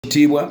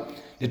ekitiibwa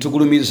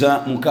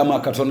netugulumiza mukama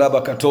katonda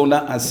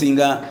bakatonda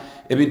asinga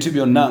ebintu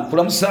byonna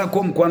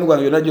kulamusaako mukwano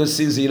gwange yonna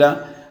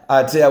gy'osinziira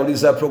ate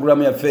awuliza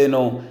programu yaffe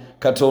eno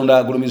katonda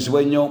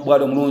agulumizibwe nnyo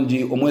bwali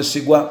omulungi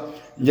omwesigwa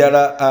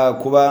njala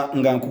kuba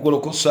nga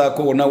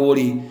nkugolokosaako wonna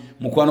wooli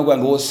mukwano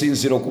gwange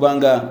w'osinziira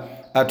okubanga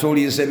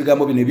atuwuliriza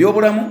ebigambo bino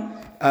ebyobulamu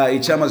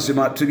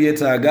ekyamazima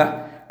tubyetaaga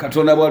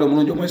katonda bwali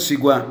omulungi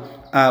omwesigwa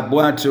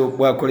bwatyo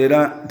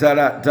bwakolera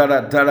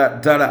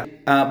ddala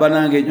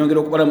banange nyongera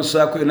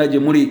okubalamusaako yonna gye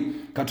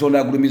muli katonda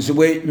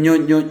agulumizibwe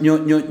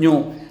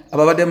nnyo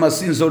ababadde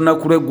masinza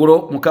olunaku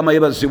lw'eggulo mukama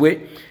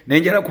yebazibwe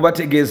nenjala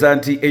kubategeeza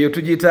nti eyo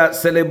tugiyita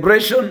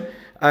celebration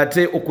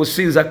ate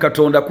okusinza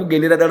katonda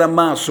kugendera ddala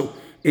maaso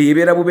eyo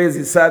ebeera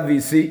bubeezi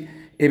saavisi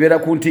ebeera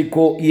ku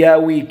ntikko ya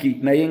wiiki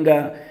naye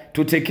nga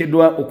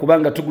tuteekeddwa okuba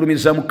nga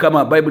tugulumiza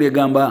mukama bayibuli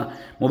egamba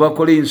mu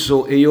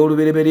bakolinso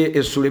ey'olubereberye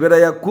essula ebeera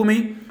ya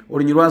 10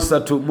 olunyiriri lwa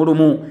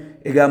 3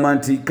 egamba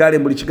nti kale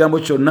buli kigambo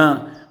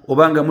kyonna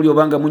obanga muli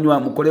obanga munywa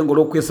mukole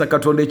ng'olw'okwesa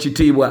katonda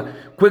ekitiibwa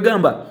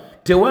kwegamba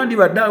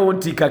tewandibaddeawo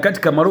nti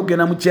kakati kamala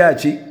okugenda mu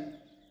kyaki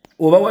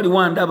oba wali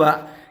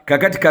wandaba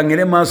kakati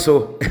kangere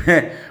maaso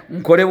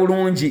nkole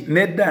bulungi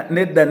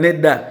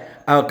nedda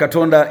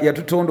katonda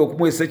yatutonda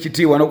okumuwesa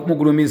ekitiibwa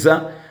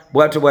n'okumugulumiza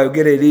bw'atyo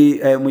bw'ayogera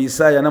eri mu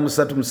Isaaya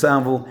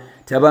 3:7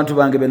 ti abantu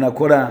bange be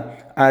nakola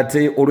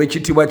ate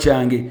olw'ekitiibwa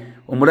kyange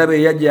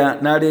omulabe yajja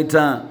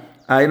n'aleeta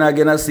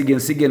n'agenda asiga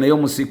ensige naye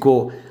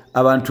omusiko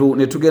abantu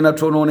ne tugenda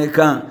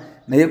twonooneka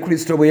naye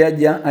Kristo bwe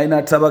yajja alina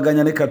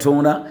atabaganya ne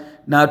katonda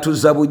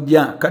n'atuzza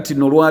bujja kati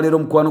nno olwaleero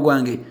mukwano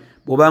gwange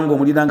bw'obanga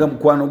omuliranga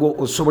mukwano gwo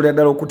osobolera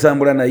ddala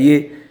okutambula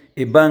naye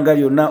ebbanga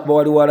lyonna oba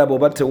wali walaba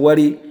oba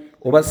tewali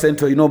oba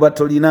sente olina oba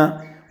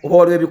tolina oba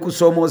waliwo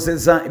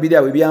ebikusoomozeza ebiri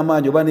awo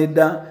eby'amaanyi oba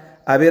nedda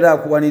abeera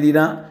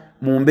akuwanirira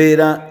mu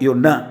mbeera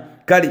yonna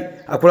kale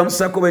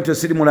akulamusaako bwetyo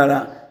siri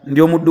mulala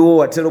ndi omuddu wo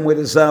watera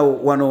omuweerezaawo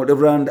wano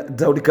Reverend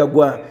Daudi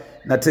Kagwa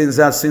nate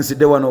nze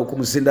asinzidde wano ku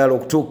muzindaalo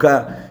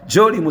okutuuka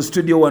gy'oli mu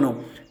studio wano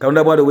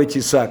katonda bwali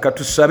ow'ekisa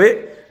katusabe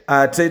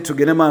ate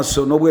tugende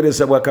maaso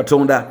n'obuweereza bwa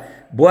katonda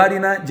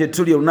bwalina gye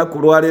tuli olunaku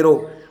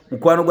olwaleero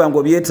mukwano gwange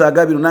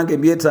obyetaaga bino nange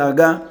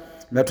mbyetaaga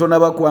nga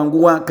tonaba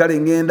kwanguwa kale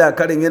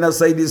ngenda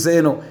sayidi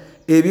zeeno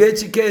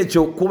ebyekika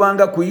ekyo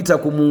kubanga kuyita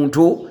ku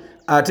muntu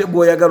ate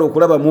gw'oyagala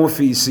okulaba mu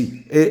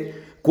ofiisi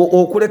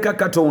okuleka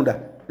katonda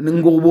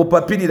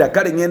ng'obupapirira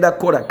kale ngenda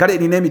kukola kale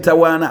nina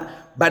emitawaana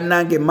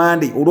bannange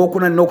mande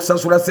olwokuna nina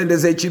okusasula sente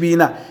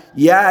z'ekibiina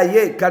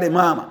yaye kale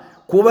maama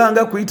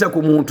kubanga kuyita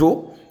ku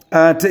muntu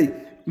ate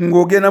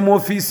ng'ogenda mu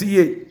ofiisi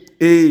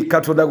ye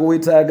katonda gwe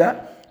weetaaga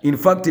in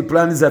fact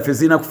plan zaffe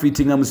zirina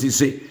kufiitinga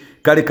musise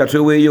kale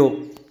katweweeyo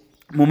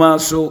mu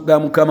maaso ga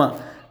mukama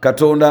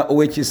katonda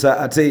ow'ekisa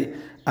ate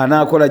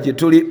anaakola gye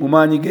tuli mu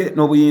maanyi ge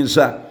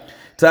n'obuyinza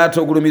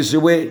taata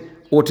ogulumizibwe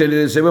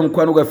otenderezebwe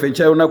mukwano gwaffe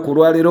enkya yolunaku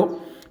olwaleero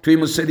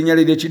tuyimusa erinnya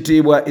lye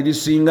ery'ekitiibwa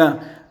erisinga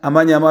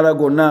amaanyi amala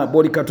gonna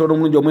bw'oli katonda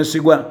omulungi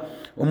omwesigwa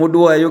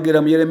omuddu wo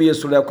ayogera mu Yeremiya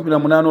essula ya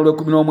 18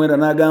 olw'19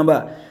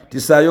 n'agamba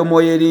tisaayo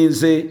omwoyo eri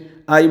nze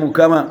ayi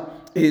mukama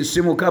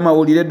si mukama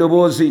owulire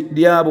eddoboozi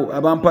lyabo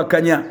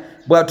abampakanya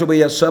bw'atyo bwe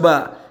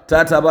yasaba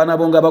taata abaana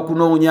bo nga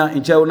bakunoonya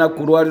enkya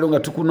yolunaku olwaleero nga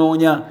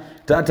tukunoonya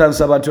taata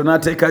nsaba nti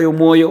onaateekayo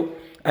omwoyo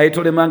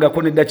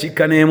ayitolemangako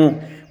n'eddakiika n'emu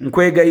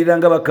nkwegayirira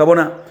nga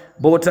bakabona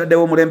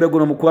bootaddewo omulembe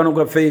guno mukwano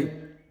gwaffe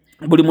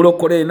buli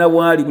mulokole yenna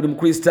waali buli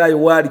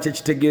mukristaayo waali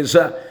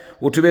kyekitegeeza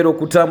otubeera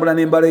okutambula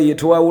n'embala eyo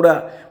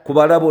twawula ku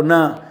bala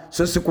bonna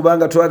so si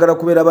kubanga twagala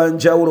kubeera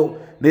banjawulo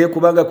naye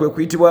kubanga kwe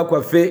kuyitibwa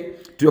kwaffe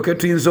tulyoke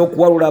tuyinza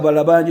okuwalula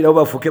abalala bangi nabo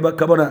bafuuke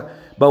bakabona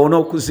bawone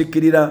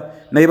okuzikirira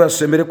naye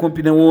basembere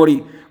kumpi ne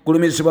wooli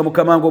gulumizibwa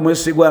mukama nga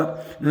omwesigwa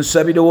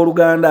nsabire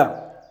w'oluganda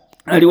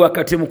ali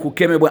wakati mu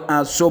kukemebwa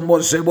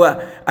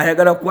asomozebwa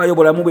ayagala kuwayo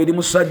bulamu bwe eri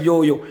musajja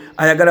oyo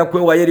ayagala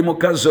kwewayo eri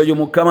mukazi oyo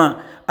mukama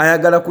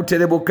ayagala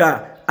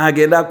kuterebuka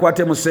agenda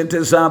akwate mu ssente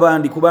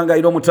z'abandi kubanga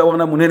alina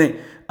omutawaana munene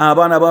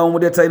abaana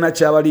bawumudde talina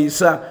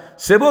kyabaliisa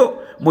sebo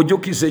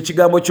mujjukiza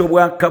ekigambo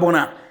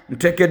ky'obwakabona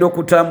nteekeddwa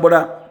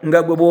okutambula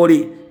nga gwe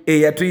bw'oli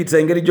eyatuyita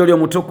engeri gy'oli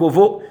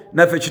omutukuvu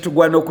naffe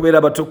kitugwana okubeera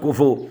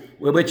abatukuvu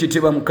webwe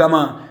ekitiibwa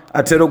mukama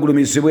ateera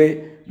ogulumizibwe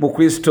mu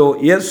Kristo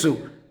Yesu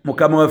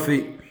mukama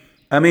waffe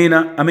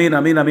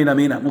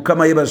amina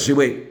mukama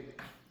yebazibwe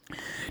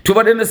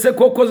tubadde ne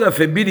ssekooko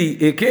zaffe bbiri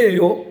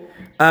ekeeyo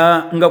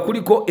nga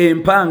kuliko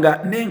empanga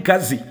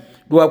n'enkazi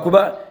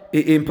lwakuba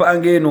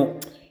empanga eno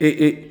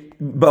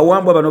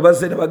bawambwa bano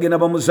bazze ne bagenda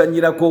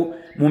bamuzanyirako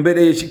mu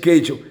mbeera y'ekika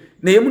ekyo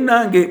naye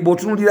munange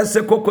bw'otunuulira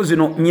ssekooko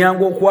zino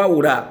nyangu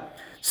okwawula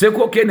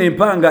ssekooko eno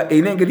empanga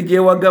erina engeri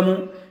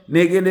gyewagamu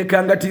negenda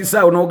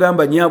ekangatiisaawo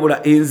n'ogamba nyabula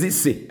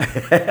enzise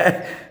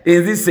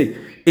enzise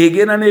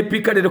egenda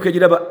n'epika leero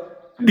kegiraba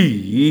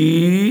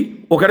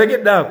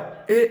okategeddeako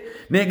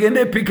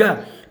negenda epika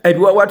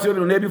ebiwawaatiro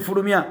bino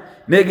n'ebifulumya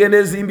negenda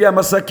ezimbya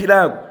amasakiro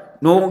ago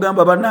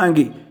n'ogamba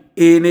bannange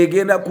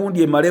negenda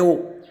kundi emalewo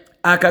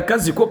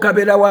akakazi ko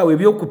kabeerawo awo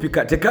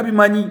ebyokupika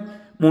tekabimanyi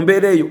mu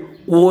mbeera eyo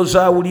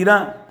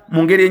wozaawulira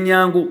mu ngeri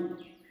ennyangu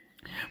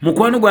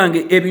mukwano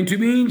gwange ebintu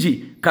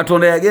bingi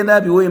katonda yagenda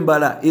abiwa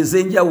embala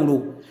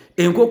ez'enjawulo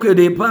enkoko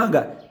eno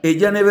empanga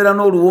ejja nebeera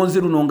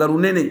n'oluwonzi luno nga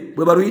lunene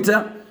bwe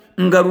baluyita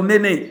nga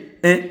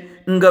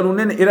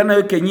lunene era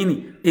nayo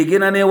kenyini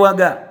egenda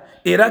newaga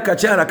era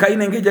akakyala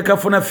kalina engeri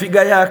kafuna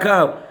figa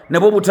yakaawo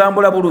nabwo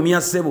butambula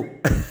bulumya ssebo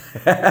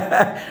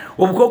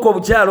obukoko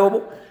obukyala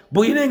obwo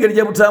buyina engeri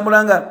gye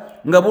butambula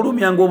nga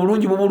bulumya nga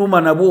obulungi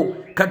bubuluma nabwo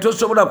kati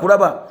tosobola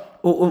kulaba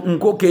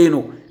nkoko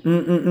eno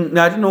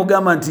ng'ati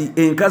n'ogamba nti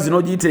enkazi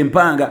n'ogiyita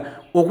empanga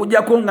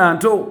okugjako nga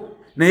nto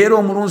naye era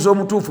omulunzi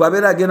omutuufu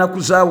abeera agenda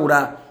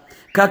kuzaawula.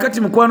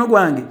 Kaakati mukwano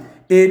gwange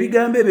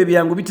ebigambo ebyo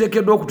byangu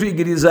biteekeddwa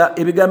okutuyigiriza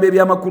ebigambo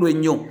eby'amakulu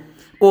ennyo.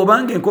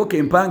 Obanga enkoko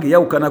empanga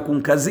eyawukana ku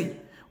nkazi,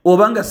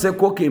 obanga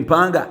ssekkoko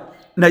empanga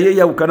naye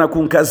eyawukana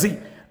ku nkazi,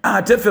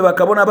 ate ffe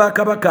bakabona ba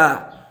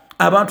Kabaka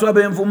abantu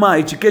ab'envuma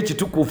ekika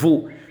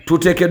ekitukuvu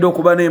tuteekeddwa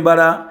okuba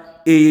n'embala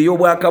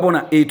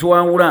ey'obwakabona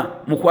etwawula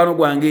mukwano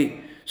gwange,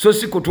 so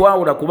si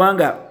kutwawula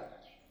kubanga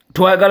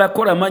twagala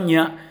kukola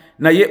mannya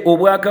naye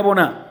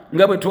obwakabona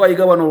nga bwe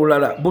twayiga wano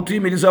olulala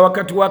butuyimiriza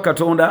wakati wa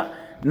Katonda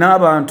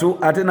n'abantu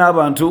ate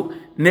n'abantu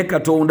ne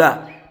Katonda.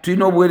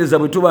 Tulina obuweereza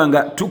bwe tuba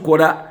nga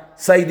tukola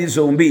sayidi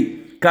zombi.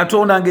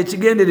 Katonda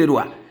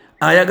ng'ekigendererwa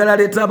ayagala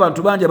aleeta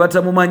abantu bangi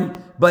abatamumanyi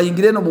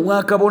bayingire eno mu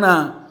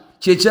bwakabona,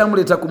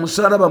 kyekyamuleeta ku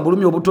musaalaba mu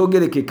bulumi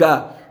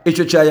obutogerekeka,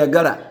 ekyo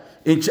kyayagala.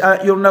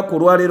 Y'olunaku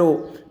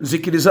olwaleero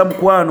nzikiriza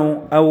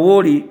mukwano awo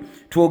wooli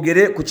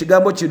twogere ku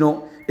kigambo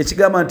kino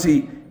ekigamba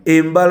nti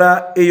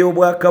embala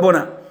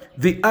ey'obwakabona,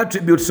 the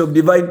attributes of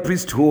divine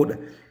priesthood.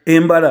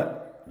 Embala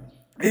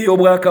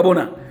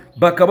ey'obwakabona,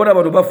 bakabona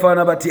bano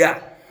bafaana batya?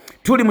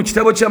 Tuli mu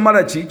kitabo kya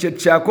Malaki kye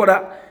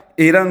kyakola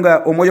era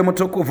nga Omwoyo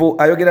Mutukuvu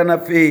ayogera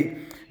naffe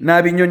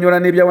n'abinnyonnyola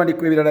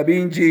n'ebyawandiikibwa ebirala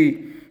bingi.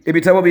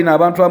 Ebitabo bino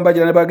abantu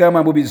ambagira ne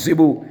bagamba mbu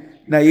bizibu,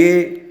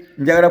 naye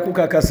njagala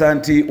kukakasa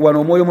nti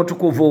wano Omwoyo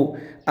Mutukuvu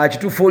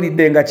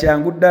akitufuulidde nga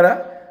kyangu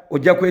ddala.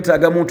 Ojja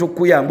kwetaaga muntu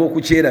okukuyamba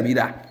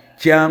okukyerabira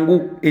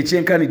kyangu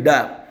ekyenkanidde.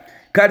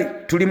 Kale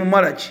tuli mu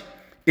Malaki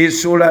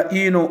essula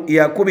ino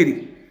ya 2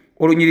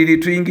 olunyiriri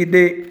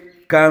tuyingidde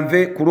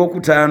kanve ku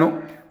lwokutaano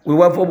we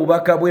wava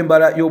obubaka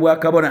bw'embala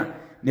y'obwakabona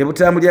ne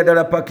butambulira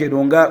ddala paka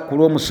eno nga ku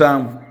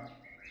lw'omusanvu.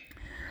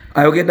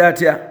 Ayogedde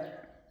atya?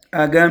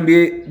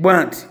 Agambye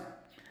bwanti,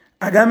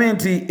 agambye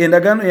nti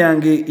endagaano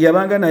yange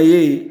yabanga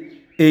naye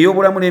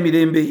ey'obulamu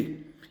n'emirembe,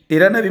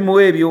 era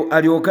nabimuwa ebyo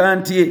alyoka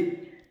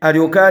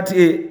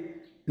atye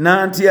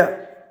n'antya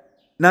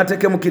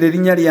n'atekemukira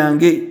erinnya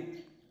lyange.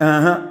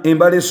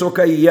 Embala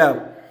esooka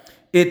yiyaabo.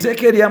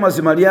 Etteeka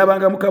ery'amazima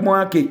lyabanga mu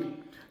kamwa ke,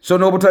 so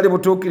n'obutali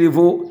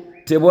butuukirivu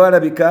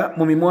tebwalabika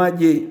mu mimwa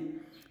gye.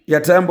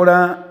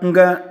 Yatambula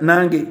nga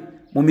nange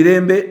mu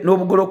mirembe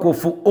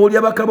n'obugolokofu.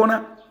 Olya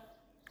bakabona,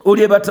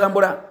 olya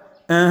batambula,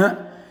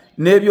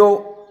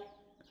 n'ebyo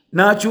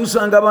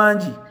n'akyusanga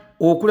bangi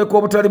okuleka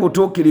obutali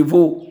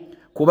butuukirivu,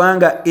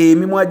 kubanga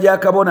emimwa gya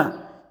kabona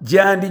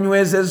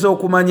gyandinywezezza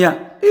okumanya.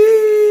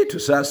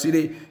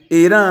 Tusaasire.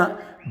 Era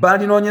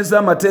bandinoonyeza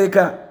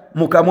amateeka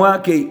mu kamwa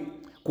ke,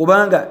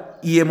 kubanga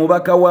ye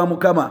mubaka wa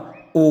Mukama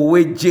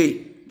ow'eggye.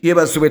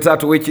 Yeebazibwe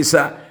Taata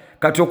ow'ekisa.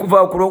 Kati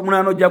okuva ku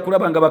lw'omunaana ojja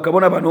kulaba nga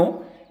bakabona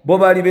bano bo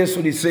baali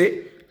beesulise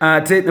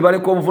ate ne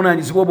baleka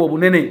obuvunaanyizibwa obwo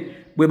obunene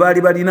bwe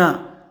baali balina.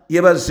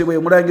 Yeebazibwe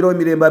Omulangira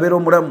w'emirembe abeera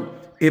omulamu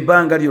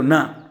ebbanga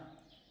lyonna.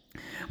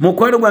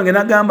 Mukwano gwange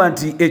nagamba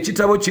nti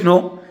ekitabo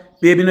kino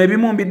bino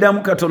ebimu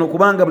mbiddamu katono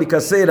kubanga buli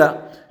kaseera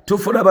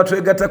tufuna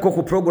batwegattako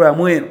ku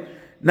puroguramu eno.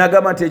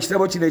 Nagamba nti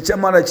ekitabo kino ekya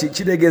Malaki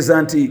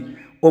kitegeeza nti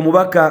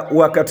omubaka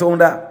wa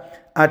Katonda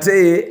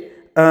ate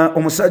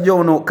omusajja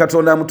ono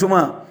Katonda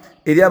amutuma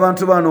eri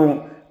abantu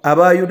bano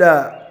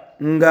Abayuda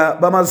nga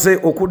bamaze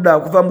okudda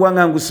okuva mu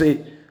bwaŋŋanguse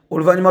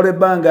oluvannyuma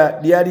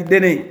lw'ebbanga lyali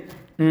ddene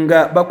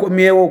nga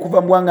bakomyewo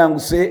okuva mu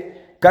bwaŋŋanguse.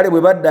 Kale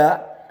bwe badda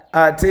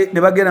ate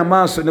ne bagenda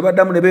maaso ne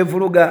baddamu ne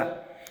beevuluga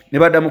ne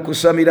badda mu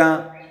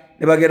kusamira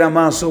ne bagenda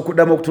maaso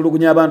okuddamu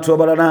okutulugunya abantu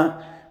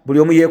abalala, buli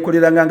omu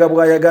yeekoleranga nga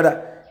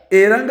bw'ayagala.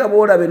 Era nga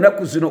bw'olaba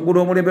ennaku zino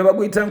guno omulembe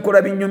baguyita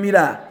nkola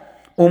binnyumira.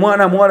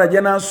 Omwana muwala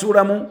ajja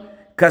n'asuulamu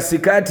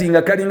kasikaati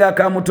nga kalinga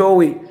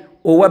akamutoowe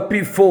owa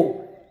P4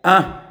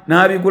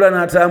 n'abigula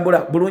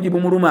n'atambula bulungi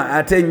bumuluma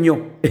ate ennyo.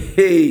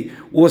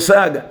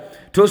 Osaaga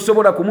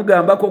tosobola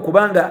kumugambako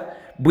kubanga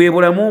bwe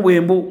bulamu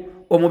bwembu,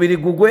 omubiri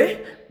gugwe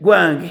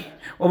gwange,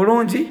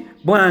 obulungi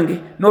bwange,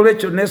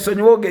 n'olwekyo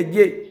neesonyiwa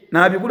ogejje.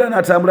 N'abigula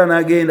n'atambula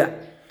n'agenda.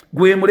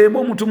 Gwe mulembe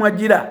omutumwa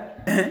ajjira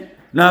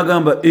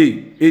n'agamba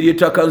eri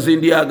ettaka nze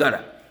ndyagala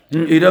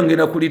era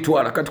ngenda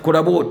kulitwala, kati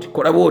kola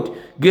booti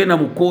genda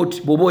mu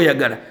kooti bw'oba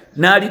oyagala.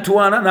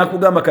 N'alitwala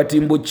n'akugamba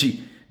katimbo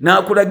ki,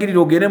 n'akulagirira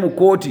ogende mu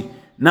kooti,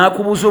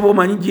 n'akubuuza oba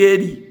omanyi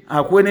gy'eri,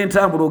 akuwe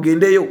n'entambula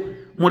ogendeyo.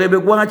 Mulembe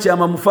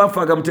gwakyama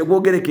mufaafaga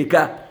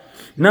mutegwogerekeka.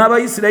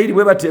 N'Abayisirayiri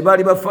bwe bate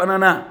baali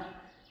bafaanana.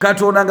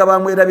 Katonda nga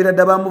bamwerabira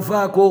dda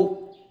bamufaako.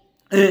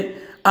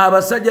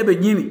 Abasajja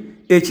bennyini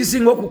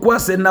ekisinga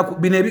okukwasa ennaku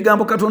bino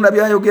ebigambo Katonda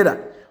byayogera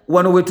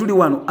wano we tuli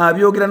wano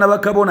abyogera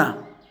n'abakabona.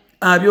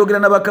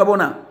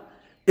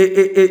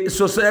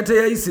 Society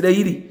ya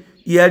Isirayiri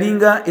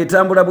yalinga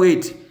etambula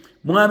bweti.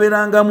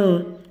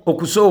 Mwabeerangamu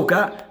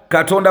okusooka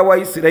Katonda wa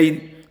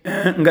Isirayiri,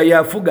 nga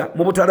yafuga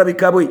mu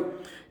butalabika bwe.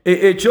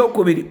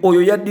 Ekyokubiri,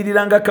 oyo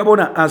yaddiriranga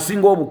kabona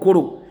asinga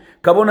obukulu.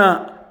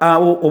 Kabona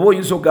awo oba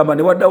oyinza okugamba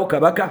ne waddawo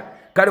kabaka,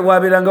 kale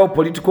wabeerangawo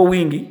political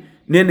wing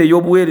nene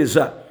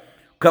ey'obuweereza.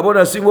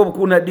 Kabona asinga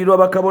obukulu naddirwa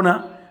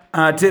bakabona,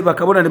 ate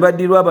bakabona ne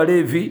baddirwa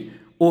abaleevi.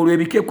 Olwo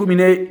ebika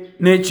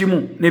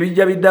 11 ne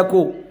bijja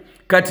biddako.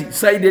 Kati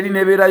sayidi eri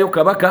nebeerayo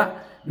kabaka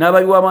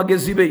n'abayiwa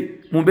amagezi be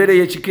mu mbeera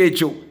y'ekika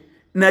ekyo.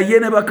 Naye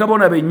ne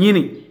bakabona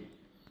bennyini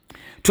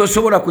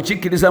tosobola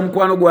kukikkiriza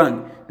mukwano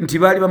gwange nti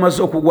baali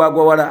bamaze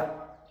okugwagwa wala.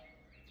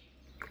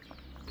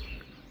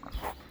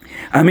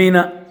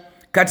 Amiina.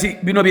 Kati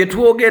bino bye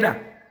twogera,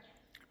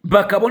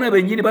 bakabona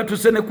bennyini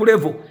batuse ne ku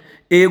levo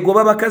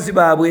egoba bakazi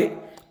baabwe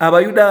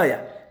Abayudaaya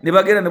ne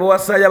bagenda ne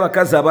bawasaayo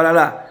abakazi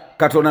abalala.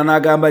 Katonda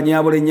n'agamba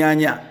nyaabule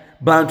nyaanya,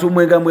 bantu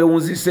mwenga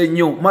mwewunzise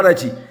nnyo,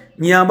 malaki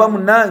nyamba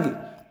munnange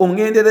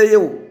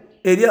ongendereyo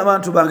eri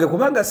abantu bange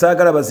kubanga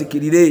saagala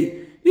bazikirire.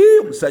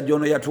 Omusajja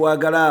ono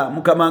yatwagala,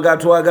 Mukama nga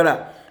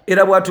atwagala.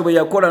 Era bw'atu bwe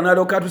yakola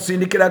n'alyoka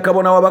atusindikira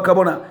kabona wa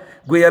bakabona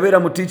gwe yabeera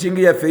mu teaching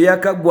yaffe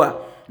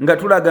eyakaggwa nga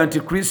tulaga nti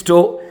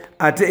Kristo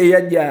ate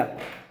eyajja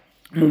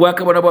mu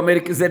bwakabona bwa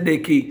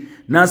Melkizedeki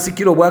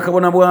n'asikira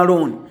obwakabona bwa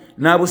Alooni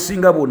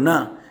n'abusinga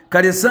bwonna.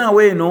 Kale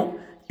essaawa eno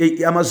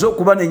amaze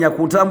okubanenya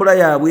ku ntambula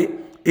yaabwe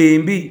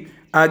embi,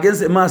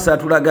 agenze maaso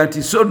atulaga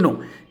nti so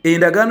nno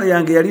endagaano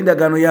yange yali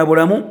ndagaano ya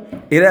bulamu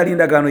era yali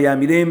ndagaano ya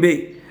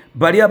mirembe.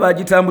 Bali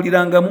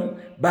abaagitambulirangamu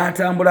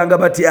baatambulanga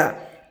batya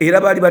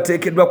era baali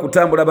bateekeddwa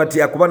kutambula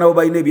batya kuba nabo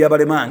balina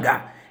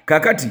ebyabalemanga.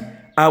 Kakati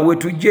awe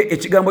tujje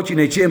ekigambo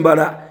kino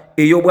eky'embala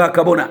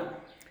ey'obwakabona.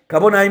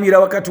 Kabona ayimira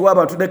wakati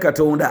w'abantu ne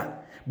Katonda.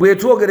 Bwe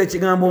twogera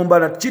ekigambo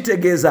mbala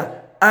kitegeeza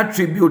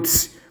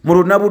attributes mu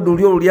lunabudu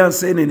luli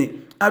olulyansenene.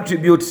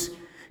 Attributes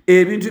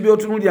ebintu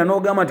by'otunulira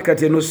n'ogamba nti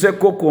kati eno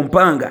ssekkoko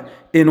mpanga,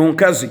 eno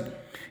nkazi.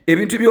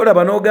 Ebintu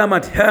by'olaba n'ogamba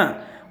nti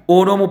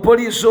ono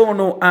omupoliisi,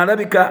 ono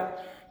alabika,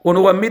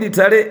 ono wa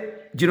militale,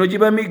 gino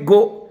giba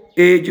miggo,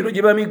 gino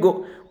giba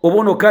miggo, oba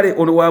ono kale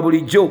ono wa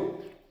bulijjo.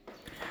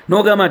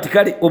 N'ogamba nti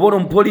kale oba ono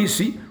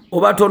omupoliisi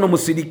oba ate ono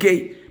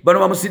musirike. Bano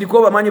bamusirike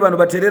obamanyi bano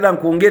baterera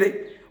nkungere.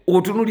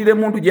 Otunulire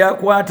mundu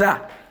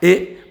gy'akwata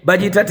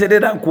bagiyita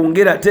terera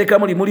nkungera,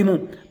 teekamu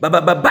limulimu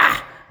babababa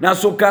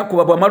n'asooka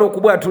akuba bw'amala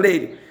okubwatula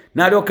eri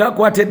n'alyoka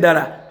akwata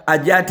eddala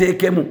ajja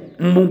ateekemu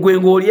mugwe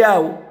ng'oli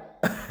awo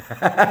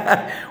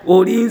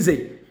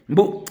olinze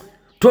mbu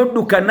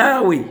todduka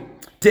naawe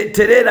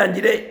terera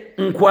ngire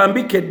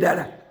nkwambika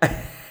eddala.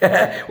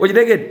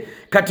 Okitegedde?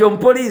 Kati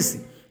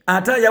omupoliisi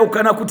ate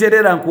ayawukana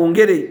kuterera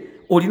nkungere,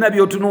 olina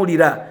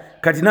by'otunuulira.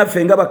 Kati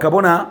naffe nga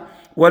bakabona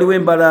waliwo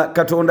embala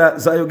Katonda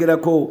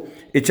zayogerako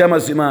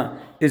ekyamazima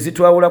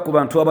ezitwawula ku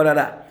bantu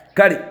abalala.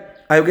 Kale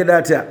ayogera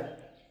atya?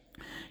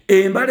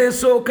 Embala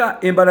esooka,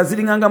 embala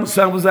ziringanga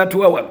 7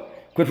 zatuwawa,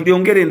 kwe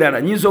tulyongera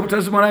endala nyinza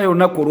obutazimalayo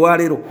olunaku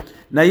olwaleero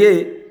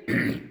naye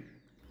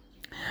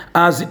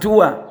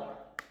azituwa.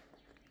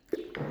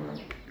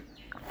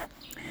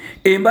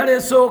 Embala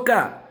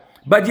esooka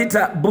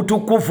bagita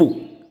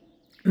butukuvu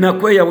na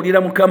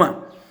kweyawulira Mukama.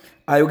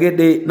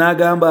 Ayogedde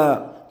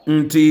n'agamba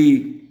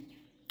nti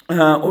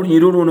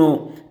olunyiri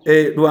luno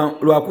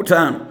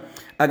lwakutaano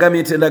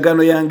agambye nti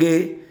endagaano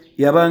yange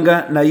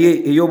yabanga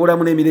naye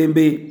ey'obulamu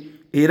n'emirembe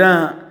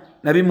era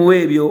nabimuwa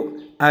ebyo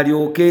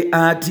alyoke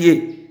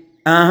atye.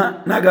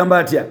 N'agamba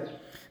atya?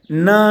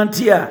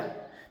 Nantya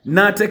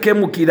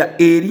n'atekemukira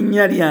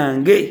erinnya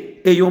lyange.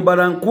 Eyo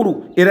mbala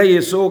nkulu era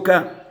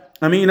yeesooka.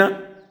 Amiina.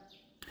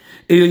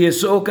 Eyo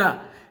yeesooka.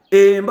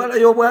 Embala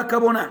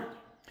y'obwakabona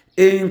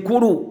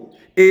enkulu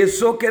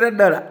esookera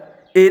ddala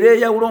era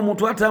eyawula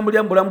omuntu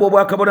atambulira mu bulamu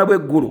bw'obwakabona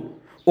bw'eggulu,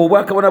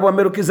 obwakabona bwa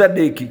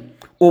Melkizedeki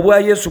obwa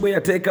Yesu bwe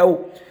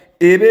yateekawo.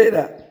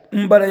 Ebeera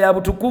mbala ya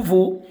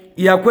butukuvu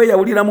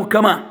yakweyawulira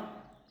Mukama.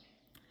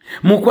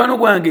 Mukwano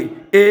gwange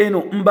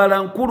eno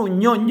mbala nkulu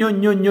nnyo nnyo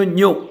nnyo nnyo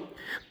nnyo.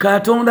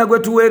 Katonda gwe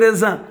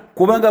tuweereza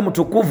kubanga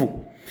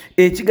mutukuvu.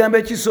 Ekigambo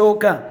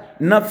ekisooka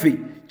naffe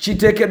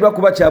kiteekeddwa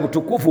kuba kya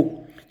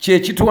butukuvu, kye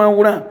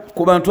kitwawula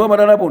ku bantu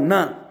abalala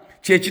bonna,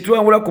 kye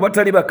kitwawula ku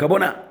batali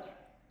bakabona.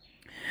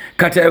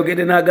 Kati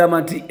ayogedde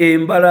n'agamba nti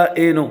embala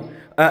eno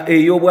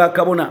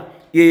ey'obwakabona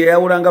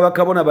yeyawulanga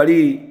bakabona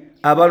bali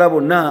abala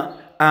bonna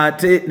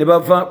ate ne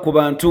bava ku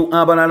bantu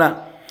abalala.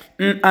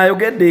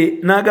 Ayogedde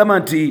n'agamba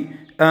nti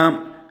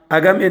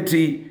agambye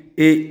nti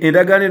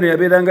endagaano eno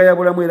yabeeranga ya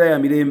bulamu era ya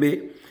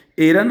mirembe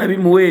era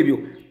nabimuwa ebyo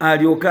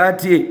alyoka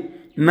atye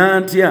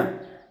nantya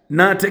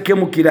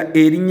n'atekemukira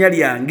erinnya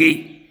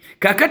lyange.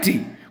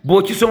 Kakati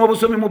bw'okisoma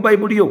obusomi mu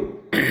Bayibuli yo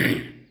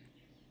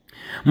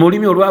mu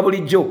lulimi olwa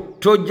bulijjo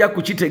tojja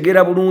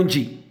kukitegeera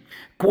bulungi.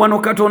 Wano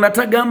Katonda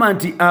tagamba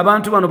nti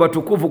abantu bano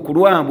batukuvu ku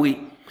lwabwe,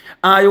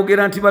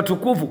 ayogera nti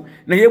batukuvu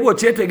naye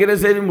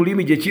bw'okyetegereza eri mu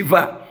lulimi gye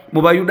kiva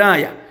mu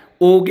Bayudaaya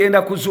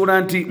ogenda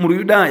kuzuula nti mu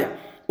Luyudaaya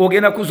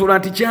ogenda kuzuula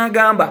nti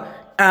kyagamba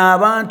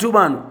abantu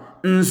bano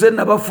nze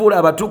nabafuula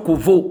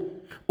abatukuvu.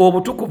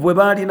 Obutukuvu bwe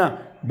baalina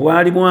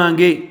bwali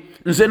bwange,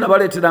 nze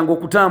nabaleeteranga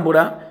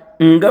okutambula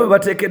nga bwe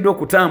bateekeddwa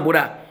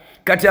okutambula.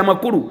 kati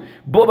amakulu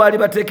bo baali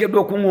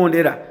bateekeddwa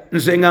okuŋŋondera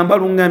nze nga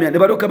mbaluŋŋamya ne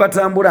balyoka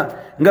batambula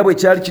nga bwe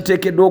kyali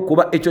kiteekeddwa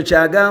okuba. Ekyo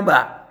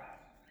kyagamba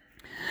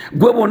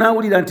gwe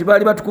bw'onaawulira nti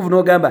baali batukuvu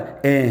n'ogamba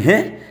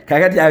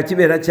kakati ayo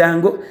kibeera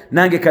kyangu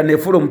nange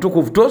kaneefuula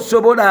omutukuvu,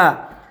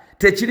 tosobola.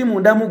 Tekiri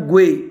mundamu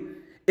ggwe.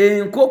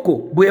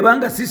 Enkoko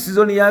bw'ebanga si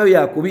sizoni yaayo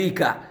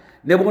yakubiika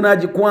ne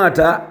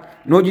bw'onaagikwata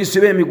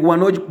n'ogisiba emiguwa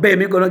n'ogiba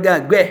emigono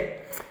gagwe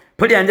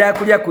pulya njala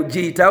kulya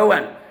kugiyitawo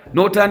wano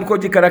n'otandika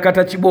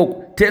ogikarakata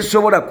kibooko,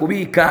 tesobola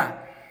kubiika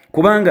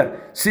kubanga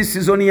si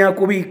sizoni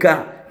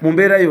yakubiika. Mu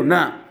mbeera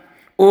yonna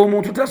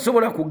omuntu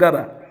tasobola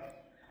kugaba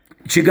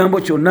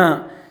kigambo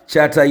kyonna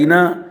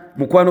kyatayina.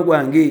 Mukwano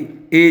gwange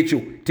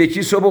ekyo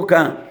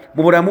tekisoboka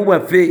mu bulamu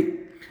bwaffe.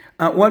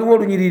 Waliwo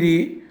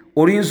olunyiriri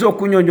olinza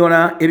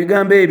okunyonyola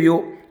ebigambo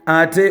ebyo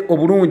ate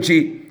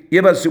obulungi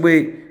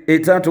yebasibwe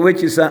Taata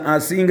w'ekisa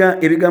asinga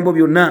ebigambo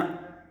byonna.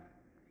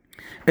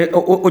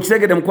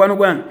 Okitegedde mukwano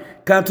gwange,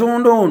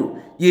 Katonda ono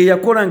ye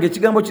yakolanga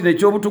ekigambo kino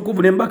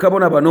eky'obutukuvu ne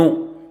bakabona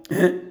bano.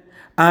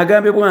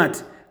 Agambe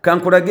bw'ati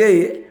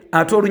kankulageye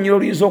ate olunyiriri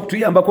oluyinza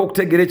okutuyambako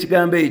okutegeera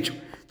ekigambo ekyo.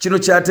 Kino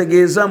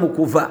kyategeeza mu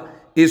Kuva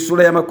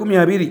essula ya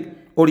 20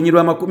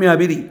 olunyiriri lwa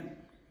 20.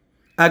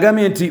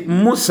 Agambye nti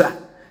Musa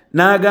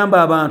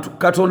n'agamba abantu,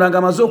 Katonda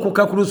ng'amaze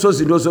okukka ku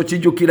lusozi ndowooza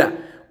okijjukira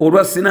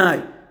olwa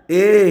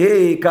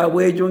Sinaayi,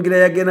 kabwejungira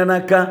yagenda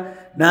nakka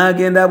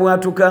n'agenda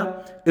bwatuka,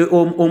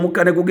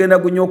 omukka ne gugenda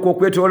gunyooka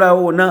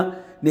okwetoolaawo wonna,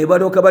 ne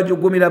balyoka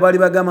bajugumira baali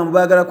bagamba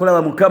mubaagala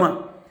kulaba Mukama,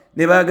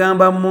 ne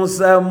bagamba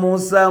Musa,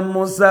 Musa,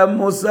 Musa,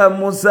 Musa,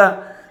 Musa,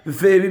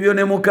 ffe ebibyo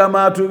ne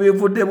Mukama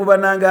tubivudde mu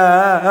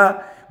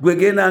bannanga, gwe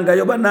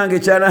gendangayo bannange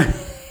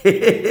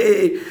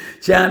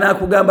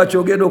kyanakugamba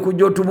kyogenda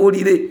okujja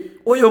otubuulire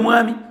oyo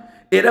mwami.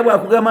 Era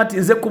bwakugamba nti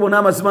nze kubona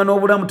amazima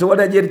n'obulamu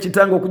tewala gyeri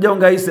kitanga okujjawo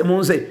ng'ayise mu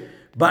nze,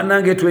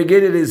 bannange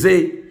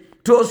twegerereze.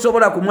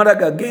 Tosobola kumala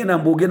gagenda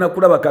mbugenda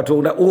kulaba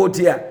Katonda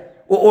otya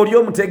oli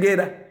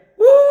omutegeera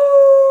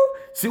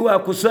si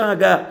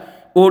wakusaaga.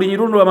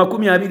 Olunyiriri lwa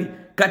 20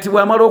 kati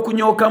bw'amala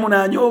okunyookamu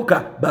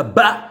n'anyooka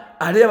baba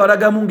ali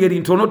abalagamu ngeri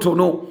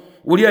ntonotono.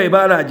 Uli ayo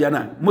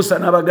baalajana Musa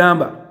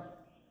n'abagamba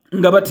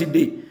nga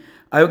batidde,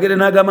 ayogere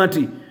n'agamba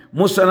nti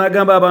Musa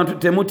n'agamba abantu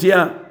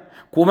temutya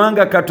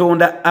kubanga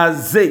Katonda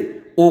azze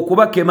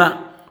okubakema.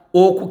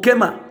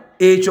 Okukema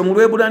ekyo mu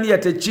Lwebbulaniya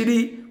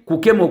tekiri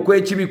kukema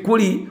okw'ekibi,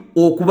 kuli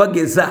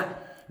okubageza.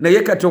 Naye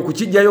kati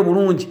okukijjayo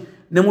bulungi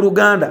ne mu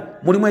Luganda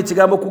mulimu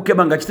ekigambo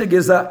kukema nga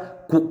kitegeeza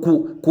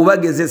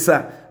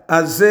kubagezesa.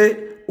 Azze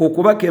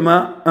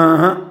okubakema,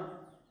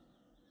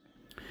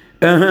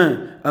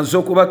 azze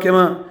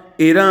okubakema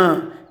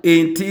era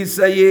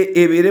entiisa ye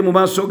ebeere mu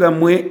maaso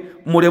gammwe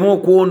muleme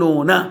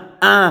okwonoona.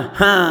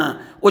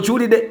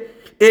 Okiwulidde?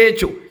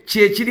 Ekyo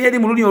kyekiri eri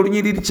mu lulimi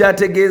olunyiriri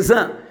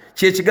kyategeeza,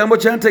 kyekigambo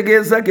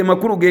kyategeeza ge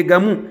makulu ge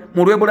gamu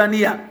mu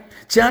Lwebbulaniya.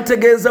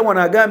 Kyategeeza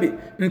wano agambye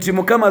nti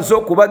Mukama azze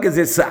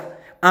okubagezesa,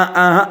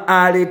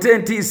 aleete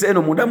entiisa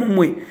eno munda mu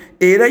mmwe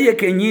era ye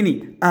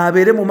kennyini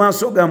abeere mu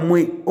maaso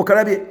gammwe.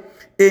 Okalabye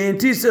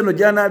entiisa eno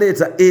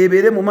gy'anaaleeta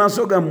ebeere mu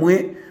maaso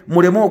gammwe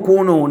muleme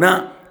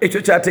okwonoona.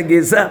 Ekyo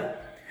kyategeeza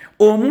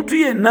omuntu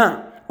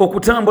yenna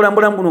okutambula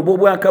mbulamu buno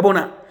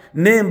obw'obwakabona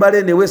n'embala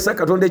enewesa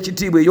Katonda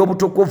ekitiibwa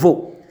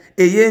ey'obutukuvu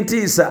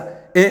ey'entiisa.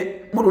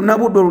 Mu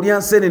lunabudde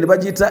olulyanseene ne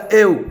bagiyita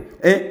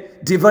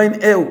divine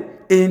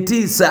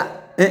entiisa,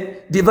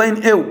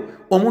 divine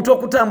omuntu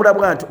okutambula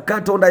bw'atyo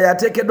Katonda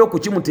yateekeddwa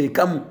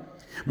okukimuteekamu.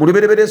 Mu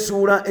lubereberye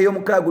essuula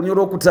ey'omukaaga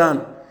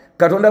n'olwokutaano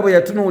Katonda bwe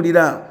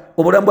yatunuulira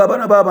obulamu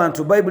bw'abaana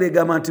b'abantu, Bayibuli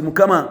egamba nti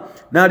Mukama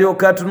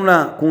n'alyoka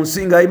atunula ku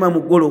nsi ng'ayima mu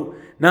ggulu,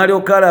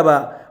 n'alyoka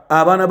alaba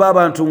abaana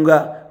b'abantu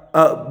nga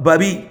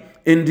babi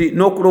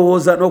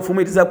n'okulowooza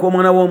n'okufumiriza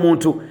kw'omwana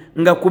w'omuntu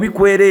nga kubi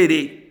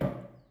kwereere.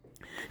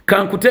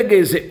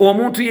 Kankutegeeze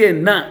omuntu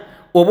yenna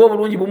oba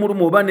obulungi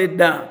bumuluma oba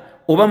nedda,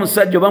 oba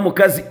musajja oba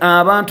mukazi,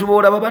 abantu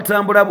boolaba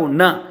batambula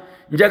bonna,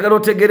 njagala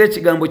otegere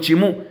ekigambo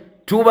kimu,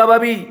 tuba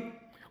babi.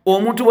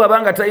 Omuntu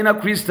bw'abanga talina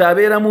Kristo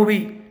abeera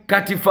mubi.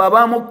 Kati ffe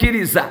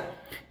abaamukkiriza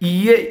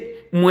ye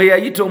mwe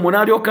yayita omwo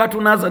n'alyoka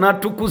atunaaza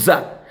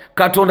n'atukuza.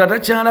 Katonda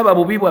takyalaba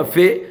bubi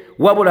bwaffe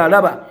wabula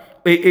alaba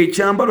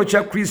ekyambalo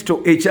kya Kristo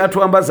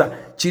ekyatwambaza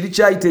kiri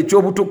kyayita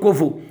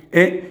eky'obutukuvu,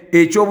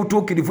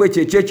 eky'obutuukirivu,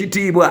 ekyo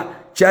eky'ekitiibwa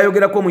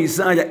kyayogerako mu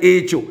Isaaya.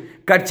 Ekyo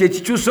kati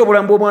kyekikyusa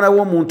obulamu bw'omwana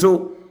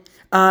w'omuntu.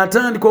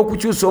 Atandika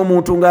okukyusa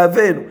omuntu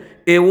ng'ava eno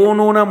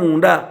ewoonoona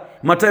munda.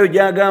 Matayo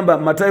gy'agamba,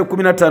 Matayo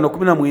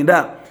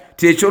 15:19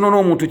 ti ekyonoona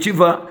omuntu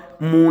kiva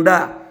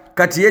munda.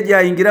 Kati ye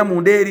gy'ayingira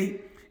munda eri.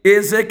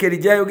 Ezeekeri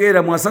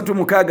gy'ayogerera mu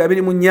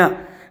 3:24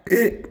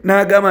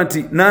 n'agamba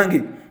nti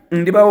nange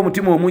ndibawo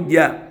omutima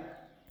omuggya,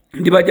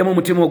 ndibajjamu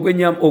omutima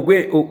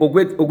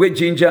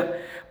ogw'ejjinja,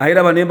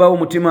 era banembawo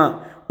omutima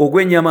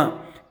ogw'ennyama,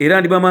 era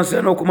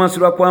ndibamansira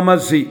n'okumansirwa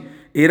kw'amazzi,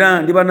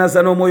 era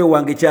ndibanaza n'omwoyo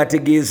wange.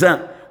 Kyategeeza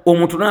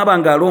omuntu n'aba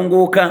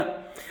ng'alongooka.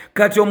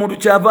 Kati omuntu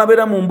kyava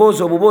abeera mu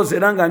mboozi obuboozi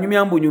era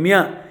ng'anyumya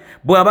mbunyumya,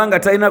 bw'abanga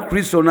talina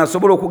Kristo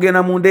n'asobola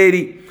okugenda mu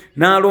ndeeri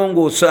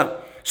n'alongoosa.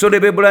 So ne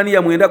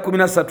Lwebbulaniya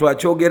 9:13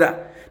 akyogera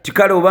ti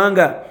kale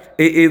obanga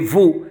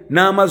evu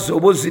n'amazzi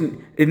obuzi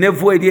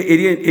nevu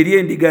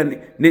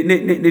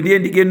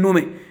eryendiga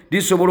ennume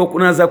lisobola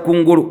okunaaza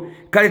kungulu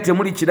kale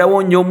temuli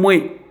kirawo nnyo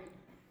mmwe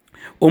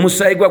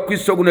omusaayi gwa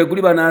kristo guno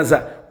eguli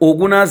banaaza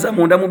ogunaaza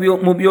munda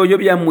mu byoyo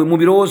byammwe mu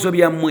birowoozo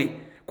byammwe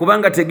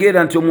kubanga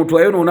tegeera nti omuntu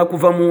ayonoona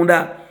kuva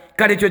munda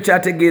kale ekyo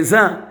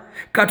kyategeeza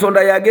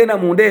katonda yagenda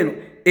munda eno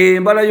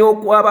embala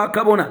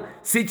y'okwabakabona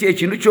si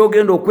kyekintu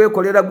kyogenda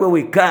okwekolera gwe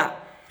wekka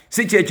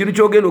si kyekintu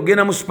kyogenda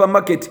ogenda mu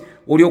supermarket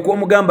olyoka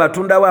omugamba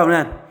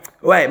atundawo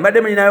waye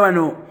mbadde munyinayo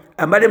wano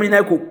mbadde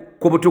munyinayo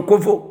ku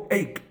butukuvu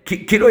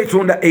kiro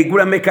etunda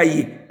eigula meka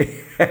ye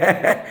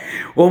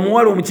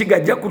omuwala omukiga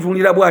ajja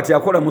kutundira bw'ati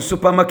akola mu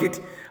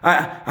supermarket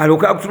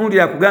alyoka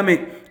akutunulira akugambe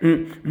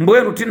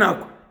mbwenu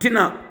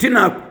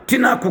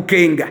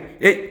tinakukenga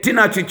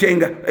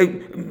tinakikenga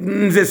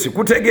nze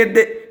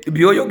sikutegedde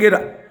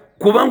byoyogera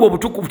kubanga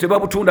obutukuvu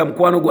tebabutunda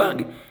mukwano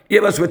gwange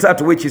yeebazibwe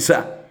taata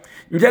w'ekisa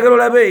njagala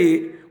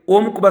olabe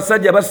omu ku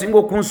basajja abasinga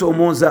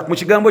okunsoomooza mu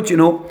kigambo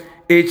kino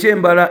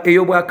eky'embala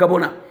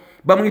ey'obwakabona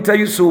bamuyita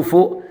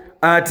yusufu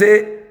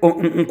ate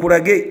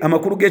nkulage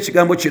amakulu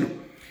g'ekigambo kino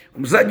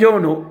omusajja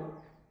ono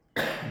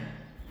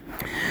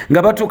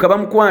nga batuuka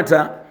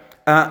bamukwata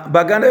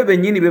baganda be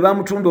bennyini be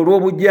bamutunda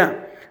olw'obujja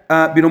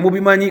bino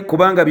mubimanyi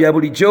kubanga bya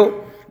bulijjo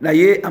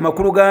naye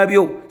amakulu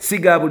gaabyo si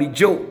ga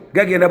bulijjo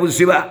gagenda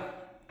buziba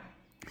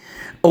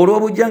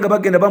olw'obujja nga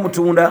bagenda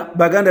bamutunda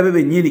baganda be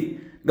bennyini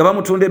nga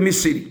bamutunda e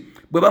Misiri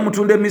bwe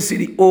bamutunda e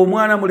Misiri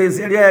omwana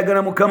mulezi yali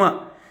ayagala mukama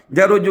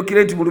njala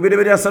ojjukire nti mu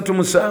lubereberye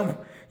 37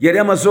 yali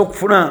amaze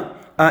okufuna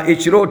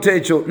ekirooto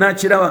ekyo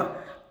n'akiraba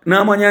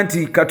n'amanya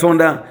nti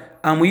katonda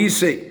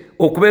amuyise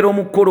okubeera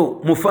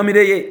omukolo mu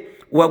famire ye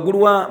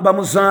waggulu wa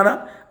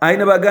bamuzaala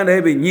alina baganda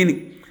be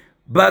bennyini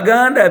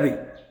baganda be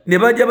ne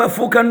bajja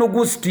bafuuka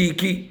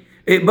nugusitiiki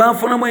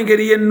bafunamu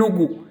engeri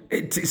y'ennugu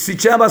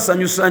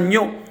sikyabasanyusa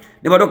nnyo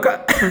ne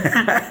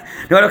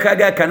baloka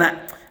agakana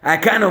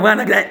akaana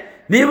obwana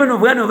naye bano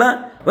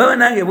obwana baba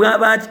nange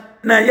bwabaki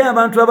naye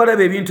abantu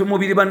abalaba ebintu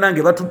mubiri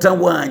bannange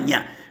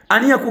batutawaanya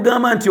ani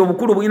yakugamba nti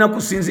obukulu bulina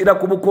kusinziira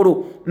ku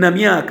bukulu na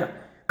myaka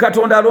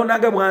katonda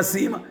alondanga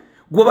bwasiima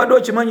gwobadde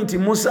okimanyi nti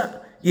musa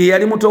ye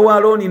yali muto wa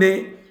alooni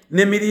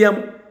ne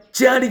miriyamu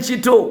kyali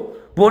kito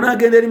bona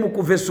agenda eri mu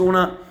kuva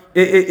essuuna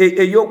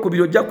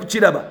ey'okubiri ojja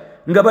kukiraba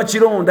nga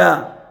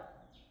bakironda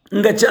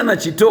nga kyana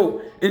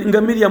kito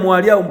nga miriyamu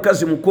ali awo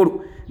omukazi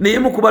mukulu naye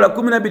mu kubala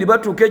 12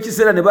 batuuka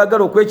ekiseera ne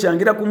baagala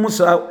okwekyangira ku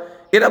musa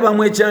era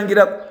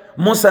bamwekyangira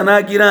musa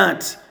n'agira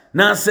nti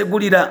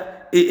n'asegulira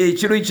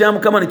ekiruyi kya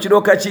mukama ne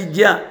kirooka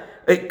kijja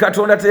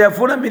katonda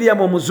teyafuula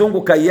miriyamu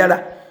omuzungu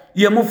kayala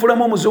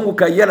yamufuulamu omuzungu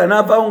kayala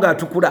n'avaawo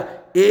ng'atukula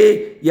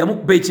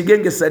yamukuba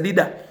ekigenge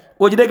sadida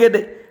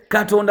okitegedde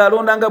katonda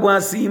alondanga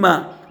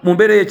bw'asiima mu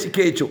mbeera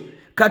y'ekika ekyo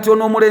kati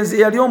ono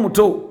omulenzi yali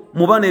omuto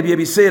mu bana ebyo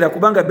ebiseera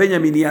kubanga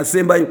benyamini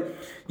yasembayo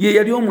ye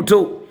yali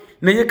omuto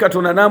naye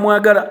katonda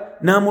n'amwagala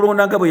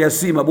n'amulondanga bwe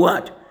yasiima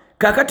bw'atyo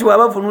kaakati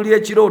waabavunulira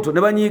ekirooto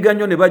ne banyiiga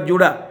nnyo ne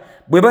bajjula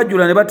bwe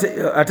bajjula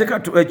ate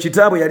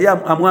kitaabwe yali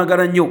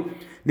amwagala nnyo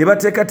ne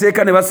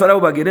bateekateeka ne basalawo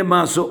bagende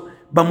maaso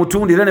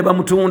bamutundira ne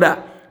bamutunda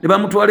ne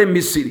bamutwala e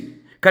Misiri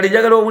kale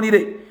njagala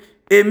owulire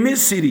e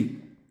Misiri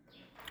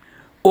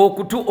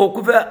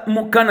okuva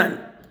mu Kanani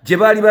gye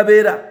baali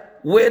babeera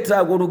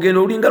weetaaga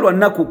olugendo olulinga lwa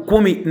nnaku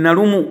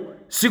 11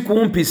 si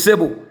kumpi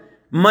ssebo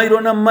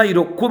mayiro na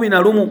mayiro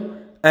 11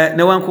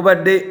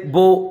 newankubadde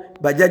bo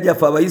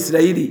bajjajjaffe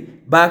Abayisirayiri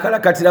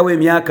baakalakatirawo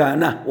emyaka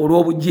 4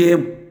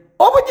 olw'obujeemu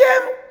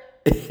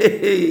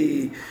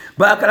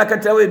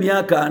baakalakatirawo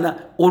emyaka 4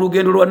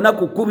 olugendo lwa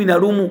nnaku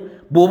 11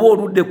 bw'oba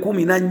oludde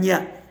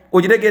 14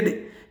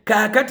 okitegedde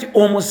kaakati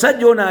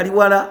omusajja ono ali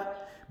wala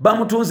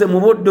bamutunze mu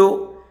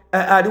boddo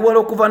ali wala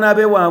okuva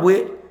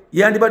n'abeewaabwe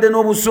yandibadde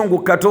n'obusungu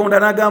katonda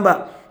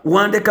n'agamba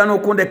wandeka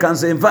n'okundeka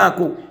nze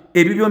nvaako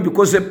ebibyo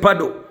mbikoze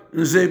pado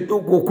nze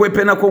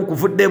okwepenako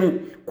nkuvuddemu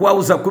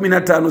kwawuza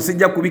 15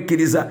 sijja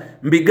kubikkiriza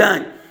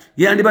mbiganye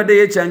yandibadde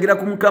yeekyangira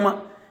ku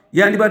mukama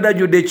yandibadde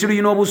ajjudde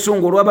ekiruyi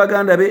n'obusungu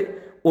olw'abaganda be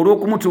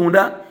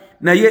olw'okumutunda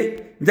naye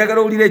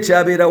njagala owulire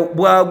ekyabeerawo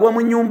bw'agwa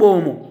mu nnyumba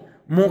omwo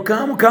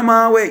muka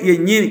mukama we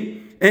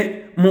yennyini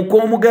muka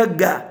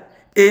omugagga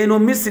eno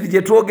Misiri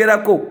gye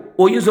twogerako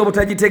oyinza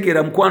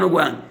obutagitegeera mukwano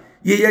gwange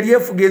ye yali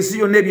efuga ensi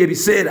yonna ebyo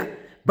ebiseera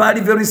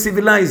baali very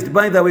civilized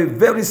by the way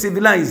very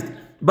civilized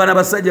bana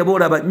basajja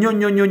boolaba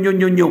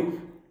nnyo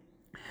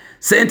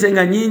sente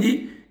nga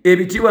nnyingi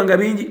ebitiibwa nga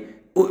bingi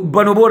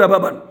bano boolaba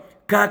bano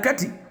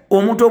kaakati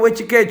omuntu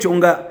obw'ekika ekyo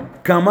nga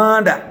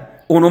kamanda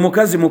ono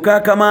omukazi muka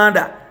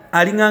kamanda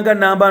alinganga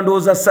namba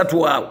ndowooza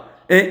 3 awo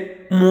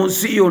mu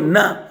nsi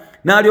yonna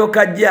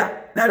n'alyoka ajja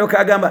n'alyoka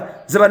agamba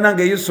nze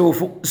bannange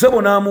Yusufu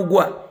sebo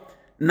n'amugwa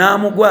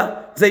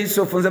nze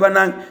Yusufu nze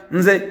bannange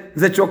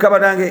nze kyokka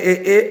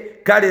bannange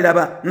kale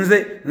laba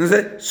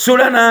nze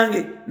sula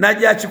nange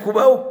najja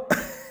akikubawo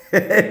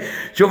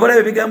kyova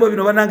ebigambo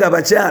bino bannange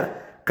abakyala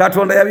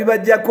katonda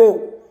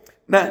yabibajjako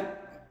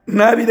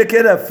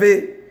n'abirekera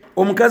ffe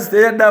omukazi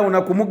teyadde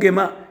na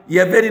kumugema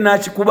yava eri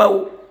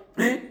n'akikubawo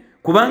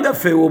kubanga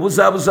ffe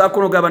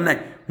obuzaabuzaako noga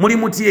bannange muli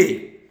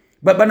mutye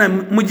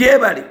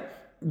mujebale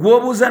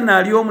gwobuuza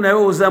naali omu naye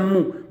oza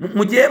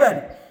mugyebali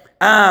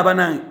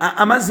banange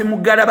amazzi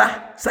mugalaba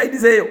saidi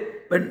zeeyo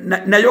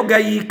nayo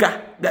gayiika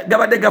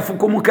gabadde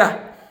gafukumuka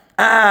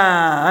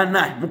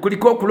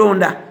mukuliko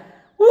okulonda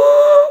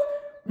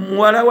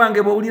muwala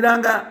wange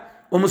bwowuliranga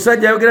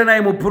omusajja ayogera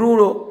naye mu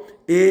purulo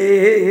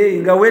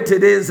nga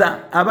weetereeza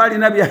aba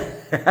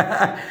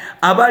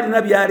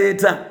alina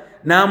byaleeta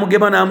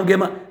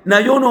n'amugema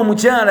naye ono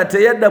omukyala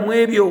teyaddamu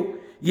ebyo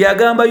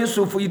yagamba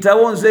Yusufu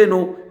yitawo nze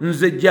eno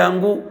nze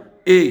jangu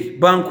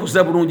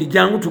bankuza bulungi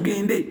jangu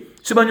tugende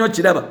simanyi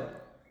okiraba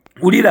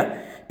wulira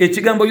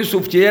ekigambo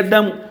Yusufu kye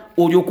yaddamu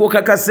olyoka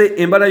okakase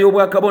embala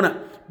y'obwakabona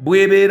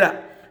bwebeera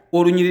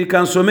olunyiriri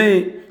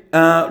kansome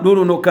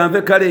luluno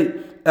kanve kale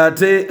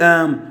ate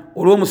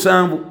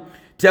olw'omusanvu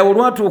tyawo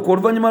lwatuuka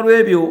oluvannyuma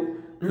lw'ebyo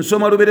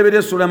nsoma luberebera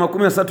essula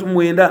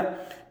 39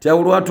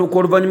 tyawo lwatuuka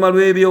oluvannyuma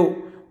lw'ebyo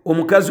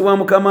omukazi wa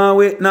mukama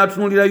we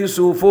n'atunulira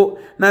Yusufu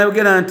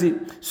n'ayogera nti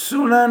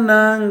sula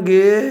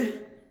nange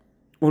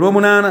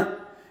olw'omunaana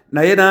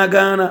naye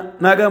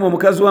n'agamba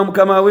omukazi wa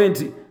mukama we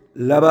nti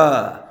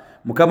laba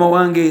mukama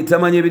wange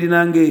tamanya ebiri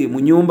nange mu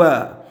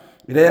nnyumba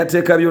era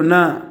yateeka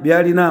byonna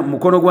byalina mu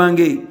mukono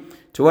gwange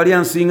tewali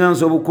ansinga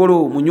nze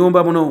obukolo mu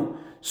nnyumba muno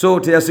so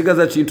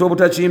teyasigaza kintu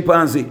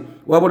obutakimpanze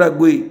wabula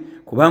ggwe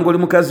kubanga oli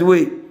mukazi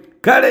we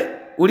kale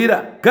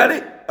ulira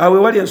kale awe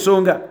wali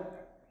ensonga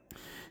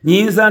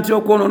nyinza nti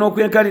okwonoona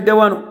okwenkanidde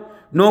wano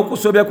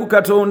n'okusobya ku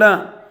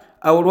Katonda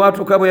awo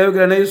lwatuuka bwe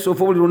yayogera ne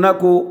Yusufu buli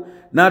lunaku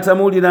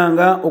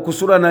n'atamuwuliranga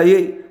okusula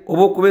naye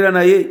oba okubeera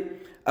naye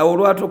awo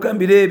lwatuuka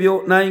mbiro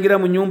ebyo n'ayingira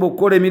mu nnyumba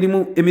okukola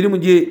emirimu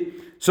gye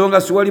so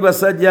nga siwali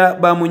basajja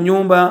ba mu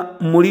nnyumba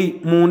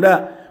muli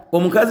munda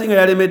omukazi nga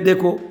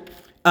yalemeddeko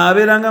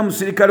abeeranga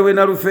musirikale we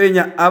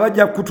Nalufeenya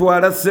abajja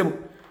kutwala ssebo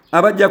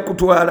abajja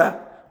kutwala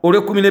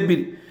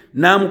olw'12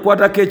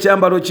 n'amukwatako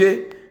ekyambalo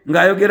kye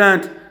ng'ayogera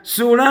nti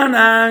sula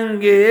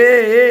nange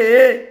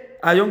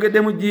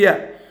ayongedde mu jjiya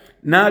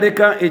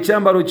n'aleka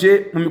ekyambalo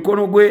kye mu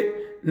mikono gwe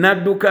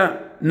n'adduka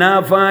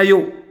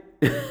n'avaayo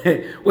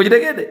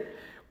okitegedde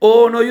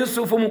ono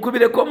Yusufu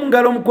mukubireko mu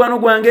ngalo omukwano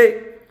gwange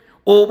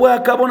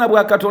obwakabona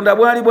bwa Katonda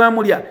bwali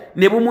bwamulya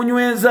ne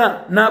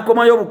bumunyweza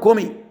n'akomayo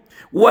bukomi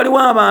waliwo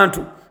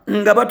abantu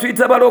nga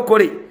batuyita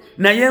balokole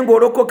naye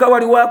ng'olokoka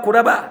waliwo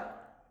akulaba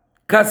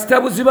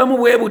kasita buzibamu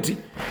bwe buti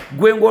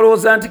gwe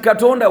ngolooza nti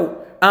Katonda wo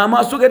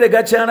amaaso ge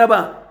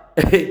tegakyalaba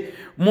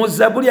mu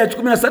Zabbuli ya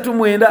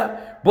 13:9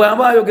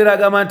 bw'aba ayogera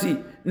agamba nti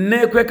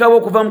neekwekawo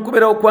okuva mu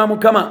kubeerawo kwa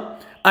Mukama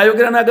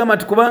ayogera n'agamba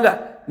nti kubanga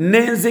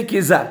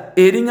n'enzikiza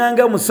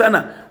eriŋŋanga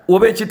musana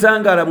oba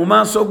ekitangaala mu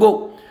maaso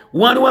go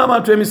waliwo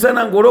abantu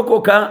emisana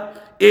ng'olokoka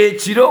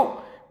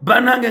ekiro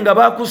bannange nga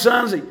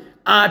bakusanze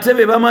ate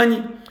be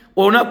bamanyi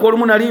olunaku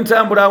olumu nali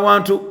ntambula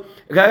awantu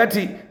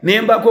kakati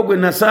nembako gwe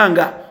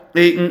nasanga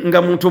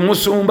nga muntu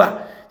musumba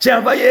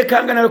kyava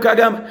yeekanga nayo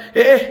kagamba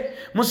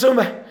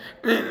musumba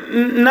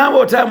naawe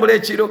otambula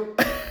ekiro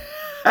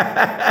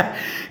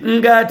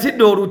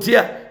ng'atidde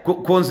olutya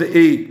konze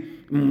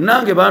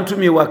nange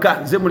bantumye waka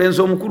nze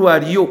mulenzi omukulu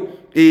aliyo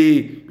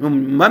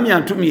mami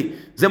antumye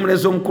nze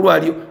mulenzi omukulu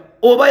aliyo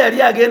oba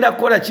yali agenda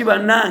kukola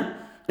kibannange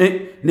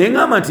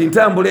neŋŋamba nti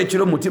ntambula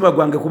ekiro mutima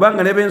gwange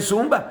kubanga ne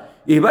bensumba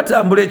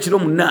batambula ekiro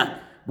munnange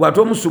bw'ate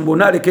omusumba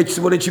onaaleka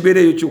ekisibo ne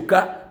kibeereeyo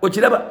kyokka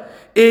okiraba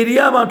eri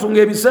abantu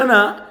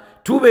ng'ebisana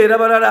tubeera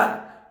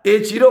balala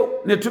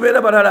ekiro ne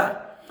tubeera balala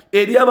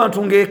eri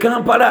abantu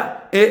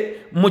ng'ekampala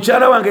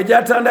mukyala wange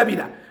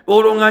gy'atandabira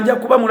olwo nga nja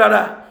kuba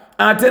mulala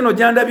ate eno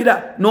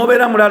gyandabira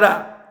n'obeera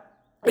mulala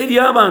eri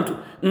abantu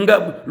nga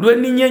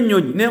lwenninnya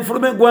ennyonyi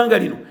n'enfuluma eggwanga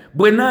lino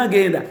bwe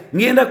naagenda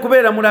ngenda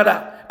kubeera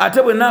mulala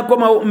ate bwe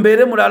naakomawo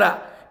mbeere mulala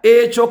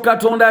ekyo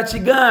Katonda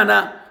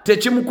akigaana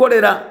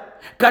tekimukolera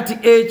kati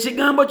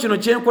ekigambo kino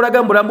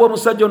kyenkulaga mu bulamu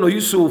bw'omusajja ono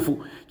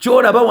Yusufu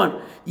kyolaba wano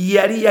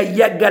yali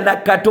yayagala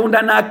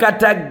Katonda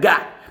n'akatagga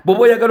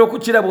bw'oba oyagala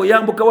okukiraba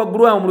oyambuka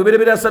waggulu awo mu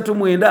lubereberye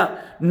 39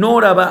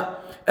 n'olaba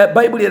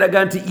bayibuli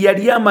eraga nti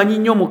yali amanyi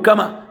nnyo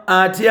Mukama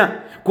atya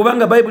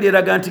kubanga bayibuli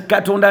eraga nti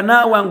Katonda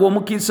n'awanga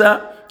omukisa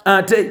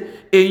ate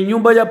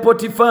ennyumba ya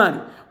Potifari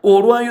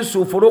olwa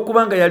Yusufu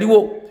olw'okubanga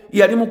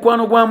yali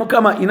mukwano gwa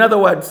Mukama in other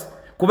words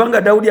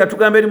kubanga Dawudi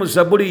atugamba eri mu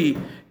Zabbuli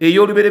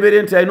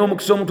ey'olubereberye nti alina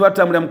omukisa omuntu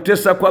atambulira mu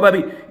kuteesa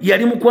kw'ababi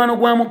yali mukwano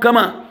gwa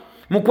Mukama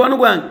mukwano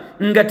gwange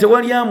nga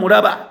tewali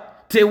amulaba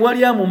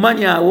tewali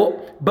amumanyaawo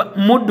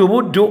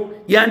muddu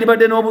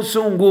yandibadde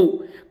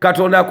n'obusungu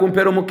Katonda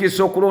akumpeera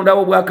omukisa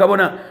okulondawo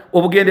obwakabona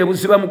obugende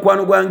buziba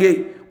mukwano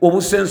gwange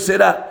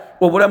obusensera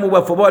obulamu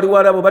bwaffe oba wali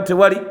walaba oba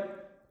tewali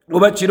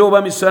oba kiro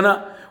oba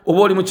misana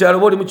oba oli mu kyalo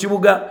oba oli mu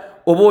kibuga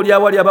oba oli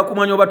awali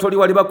abakumanyi oba toli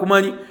wali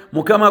bakumanyi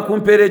Mukama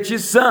akumpeera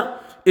ekisa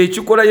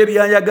ekikolayo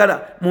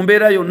byayagala mu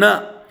mbeera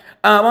yonna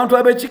abantu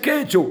ab'ekika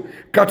ekyo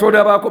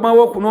Katonda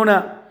baakomawo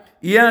okunona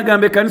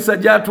yagamba ekkanisa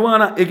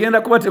gy'atwala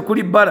egenda kuba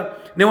tekuli bbala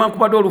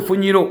newankubadde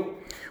olufunyiro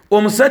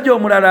omusajja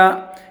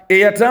omulala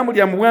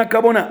eyatambulira mu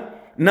bwakabona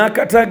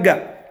n'akatagga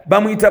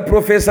bamuyita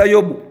Profesa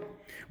Yobu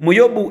mu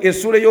Yobu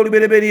essula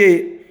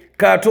ey'olubereberye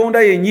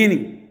Katonda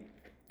yennyini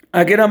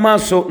agera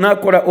maaso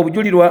n'akola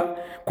obujulirwa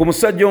ku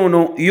musajja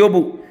ono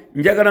Yobu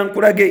njagala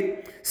nkulage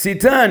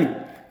sitaani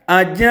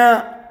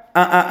ajja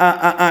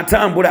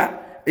atambula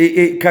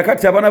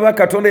kakati abaana ba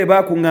Katonda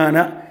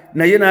ebakuŋŋaana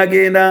naye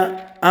n'agenda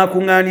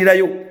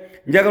akuŋŋaanirayo.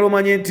 Njagala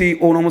omanye nti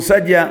ono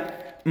omusajja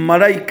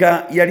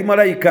malayika yali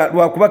malayika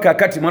lwakuba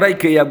kakati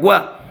malayika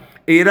eyagwa,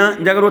 era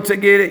njagala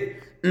otegeere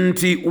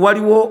nti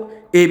waliwo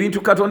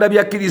ebintu Katonda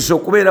byakkiriza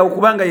okubeerawo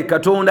kubanga ye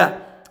Katonda.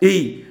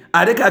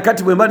 Ate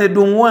kakati bwe mba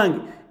neddumu wange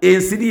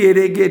ensiri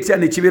yereega etya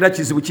ne kibeera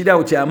kizibu kiri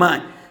awo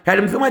kyamaanyi.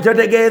 Kati musomo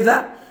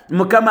kyotegeeza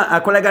Mukama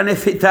akolaga ne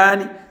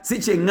Setaani si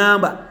kye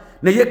ŋŋamba,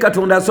 naye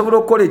Katonda asobola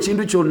okukola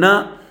ekintu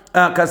kyonna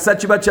kasa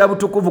kiba kya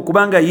butukuvu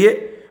kubanga ye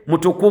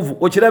mutukuvu.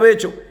 Okiraba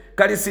ekyo?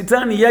 Kali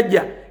Setaani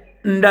yajja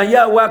naye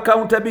awa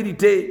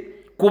accountability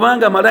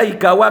kubanga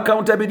malayika awa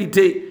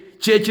accountability.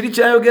 Kyekiri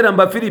kyayogera mu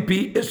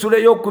Bafiripi essula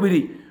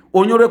ey'okubiri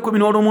onyolo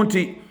 11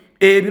 nti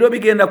ebiro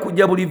bigenda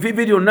kujja buli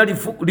vivi lyonna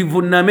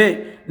livunname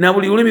na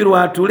buli lulimi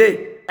lwatule.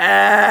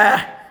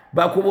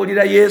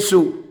 Bakubuulira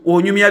Yesu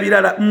onyumya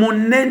birala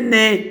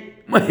munene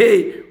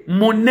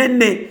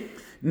munene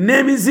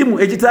n'emizimu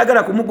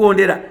egitaagala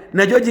kumugondera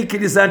nagyo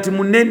gikkiriza nti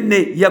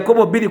munene.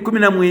 Yakobo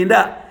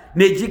 2:19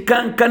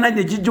 negikankana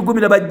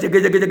negijugumira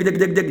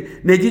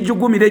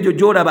negijugumira egyo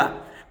gyolaba.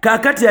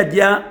 Kakati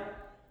ajja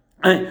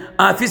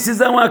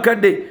afisizamu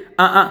akadde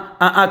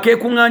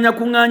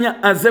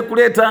akekuŋŋaanya azze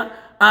kuleeta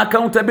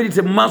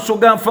accountability mu maaso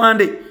ga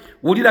Nfande.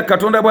 Wulira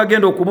Katonda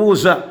bw'agenda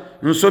okubuuza.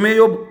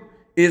 Nsomeyo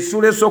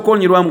essula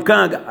esookonyi lwa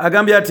 6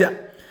 agambye atya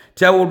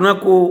tyawo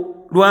olunaku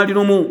lwali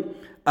lumu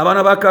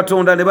abaana ba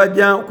Katonda ne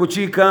bajja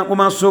okukiika mu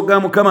maaso ga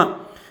Mukama,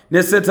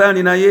 ne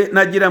Setaani naye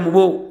najjira mu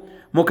bo.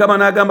 Mukama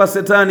n'agamba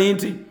Setaani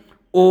nti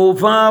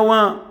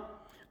ovaawa?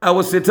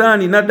 Awo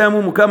Setaani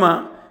n'addamu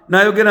Mukama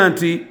n'ayogera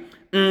nti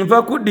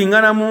nva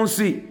kuddiŋŋana mu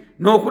nsi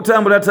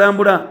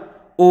n'okutambulatambula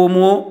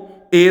omwo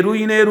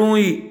eruuyi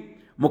n'eruuyi.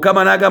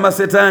 Mukama n'agamba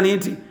Setaani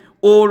nti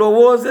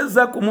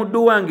olowoozezza ku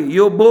muddu wange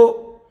Yobu,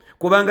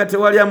 kubanga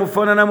tewali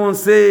amufaanana mu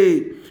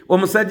nsi,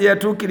 omusajja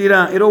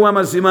yatuukirira era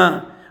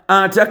ow'amazima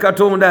atya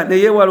Katonda ne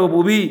yeewala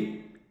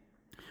obubi.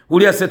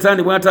 Wulya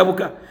Setaani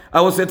bw'atabuka.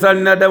 Awo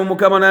Setaani n'addamu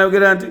Mukama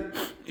n'ayogera nti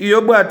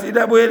Yobu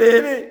atiira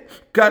bwereere,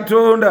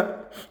 Katonda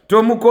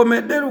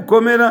tomukomedde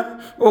lukomera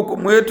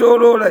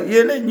okumwetooloola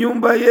ye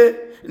n'ennyumba ye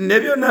ne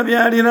byonna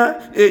by'alina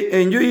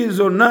enjuyi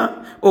zonna.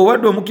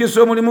 Owadde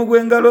omukisa omulimu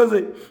gw'engalo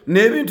ze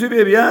n'ebintu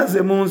bye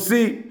byaze mu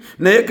nsi,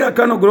 naye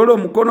kaakano golola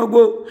omukono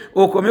gwo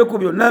okomye ku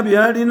byonna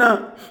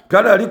by'alina.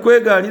 Kale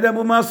alikwegaalira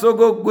mu maaso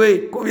go ggwe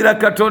kubira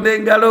Katonda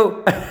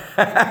engalo.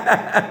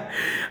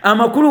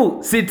 Amakulu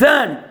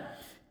Setaani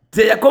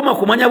teyakoma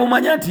kumanya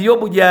bumanya nti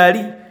Yobu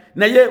gy'ali,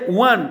 naye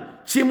 1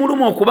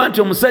 kimuluma okuba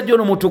nti omusajja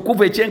ono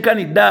mutukuvu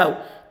ekyenkanidde awo.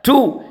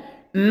 2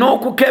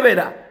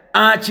 n'okukebera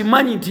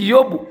akimanyi nti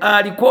Yobu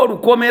aliko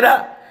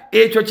olukomera.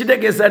 Ekyo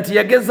kitegeeza nti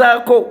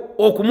yagezaako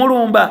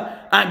okumulumba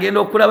agenda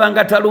okulaba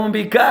nga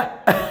talumbika.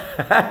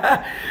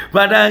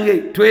 Banange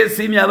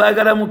twesiimye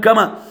abaagala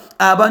Mukama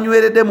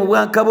abanyweredde mu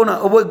bwankabona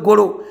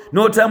obw'eggolo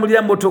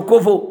n'otambulira mu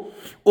butukuvu.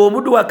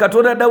 Omuddu wa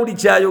Katonda Dawudi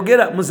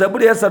kyayogera mu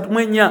Zabbuli ya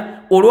 34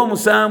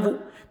 olw'omusanvu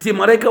ti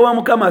malayika wa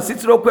Mukama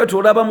asitira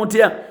okwetoola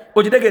bamutya.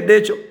 Okitegedde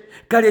ekyo?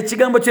 Kale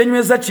ekigambo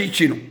kyenyweza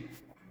kiikino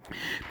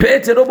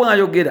Peetero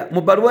bw'ayogera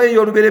mu bbaluwa ye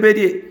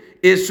y'olubereberye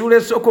essula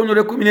esookonyi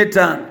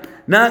 15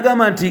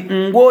 n'agamba nti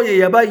ng'oyo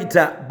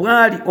yabayita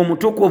bw'ali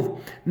omutukuvu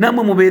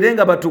nammwe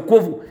mubeerenga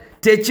batukuvu.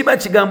 Tekiba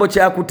kigambo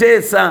kya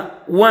kuteesa.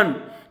 1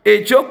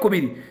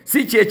 ekyokubiri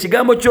si kye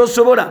kigambo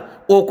ky'osobola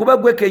okuba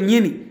gwe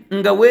kennyini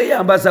nga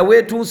weeyambaza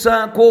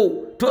weetuusaako.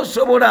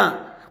 Tosobola,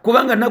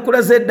 kubanga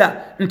nakulaze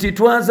edda nti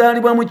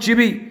twazaalibwa mu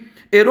kibi,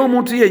 era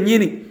omuntu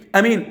yennyini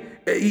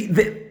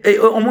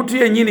omuntu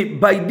yennyini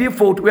by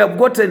default we have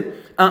gotten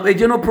a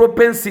general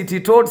propensity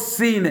towards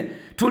sin.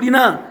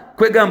 Tulina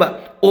kwegamba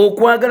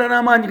okwagala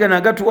n'amaanyi gano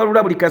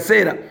agatuwalula buli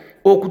kaseera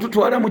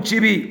okututwala mu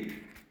kibi.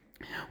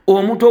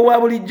 Omuntu owa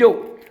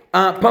bulijjo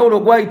Pawulo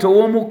gwayita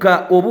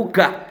ow'omukka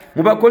obukka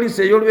mu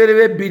Bakolinso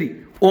ey'olubereberye 2.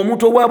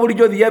 Omuntu owa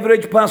bulijjo the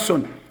average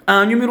person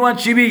anyumirwa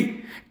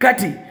kibi.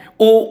 Kati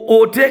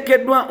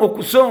oteekeddwa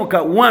okusooka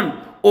 1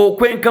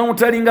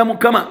 okwencountaringa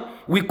Mukama.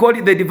 We call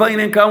it the divine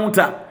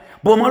encounter.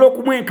 Bw'omala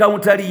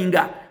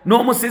okumwencountaringa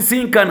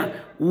n'omusisinkana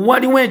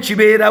waliwo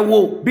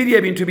ekibeerawo. Biri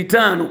ebintu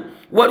 5.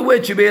 Waliwo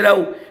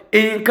ekibeerawo.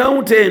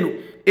 Encounter eno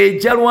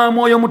ejja lwa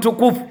Mwoyo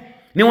Mutukuvu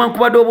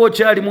newankubadde oba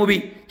okyali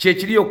mubi.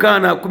 Kyekiri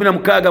Yokaana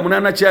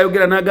 16:8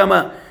 kyayogera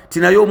n'agamba ti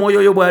naye omwoyo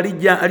oyo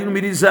bw'alijja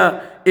alinumiriza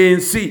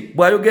ensi.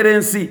 Bw'ayogera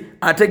ensi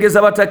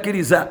ategeeza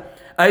batakkiriza.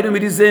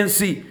 Ayinumiriza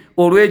ensi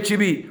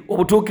olw'ekibi,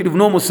 obutuukirivu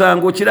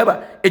n'omusango.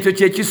 Okiraba ekyo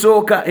kye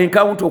kisooka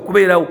encounter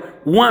okubeerawo.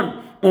 1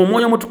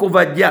 omwoyo mutukuvu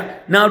ajja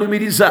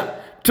n'alumiriza.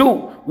 2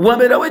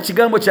 wabeerawo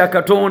ekigambo kya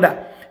Katonda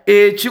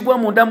ekigwa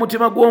munda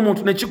mutima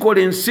gw'omuntu ne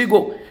kikola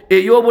ensigo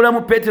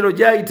ey'obulamu. Peetero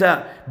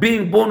gy'ayita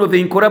being born of the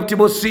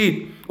incorruptible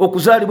seed,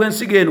 okuzaalibwa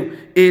ensigo eno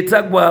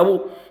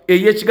etaggwaawo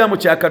ey'ekigambo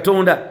kya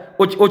Katonda.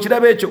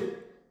 Okiraba ekyo?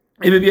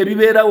 Ebyo bye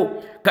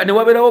bibeerawo. Kane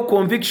wabeerawo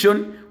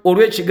conviction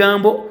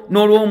olw'ekigambo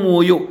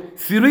n'olw'omwoyo.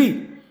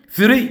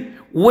 3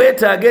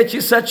 weetaaga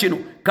ekisa kino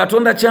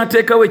Katonda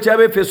kyateekawo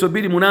eky'Abefeso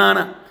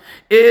 2:8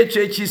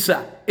 ekyo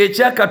ekisa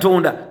ekya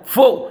Katonda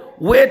fo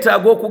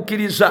weetaaga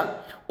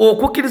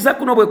okukkiriza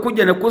kuno bwe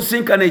kujja ne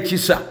kusinkana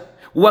ekisa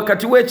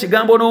wakati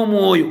w'ekigambo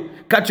n'omwoyo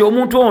kati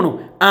omuntu ono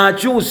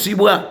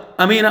akyusibwa.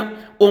 Amina.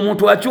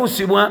 Omuntu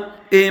akyusibwa,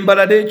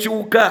 embala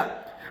n'ekyuka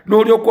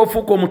n'olyoka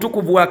ofuuka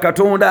omutukuvu wa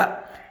Katonda.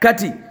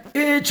 Kati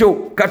ekyo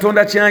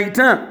Katonda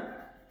kyayita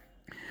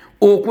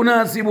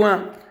okunaazibwa.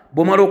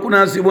 Bw'omala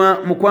okunaazibwa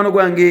mukwano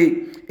gwange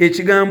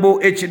ekigambo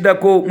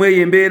ekiddako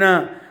mweyo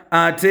embeera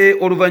ate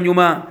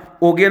oluvannyuma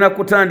ogenda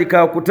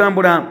kutandika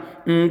okutambula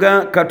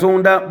nga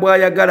Katonda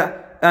bw'ayagala.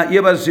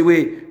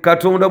 Yebazibwe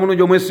Katonda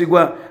omulungi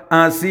omwesigwa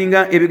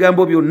asinga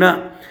ebigambo byonna.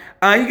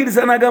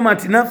 Ayigiriza n'agamba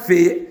nti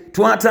naffe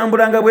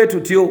twatambulanga bwe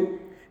tutyo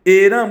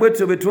era bwe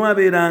tutyo bwe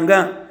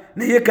twabeeranga,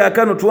 naye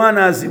kaakano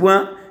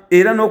twanaazibwa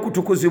era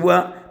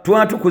n'okutukuzibwa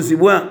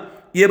twatukuzibwa.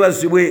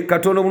 Yebazibwe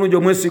Katonda omulungi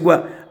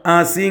omwesigwa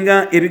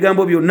asinga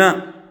ebigambo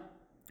byonna.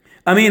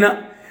 Amiina.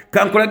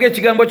 Kankulage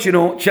ekigambo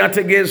kino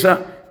kyategeeza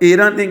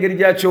era n'engeri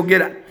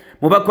gyakyogera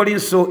mu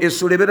Bakolinso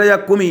essula ebeera ya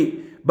 10.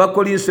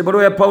 Bakolinso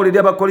ebbaluwa ya Pawulo eri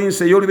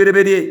Abakolinso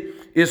ey'olubereberye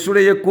essula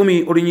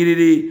ey'e10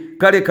 olunyiriri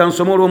kale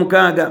kansoma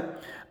olw'omukaaga.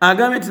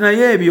 Agambye nti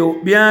naye ebyo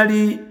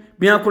byali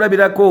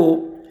byakulabirako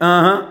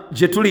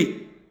gye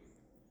tuli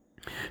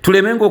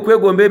tulemenga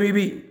okwegomba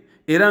ebibi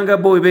era nga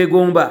bo bwe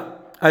beegomba.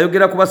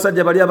 Ayogera ku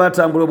basajja bali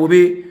abatambula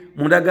obubi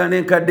mu ndagaano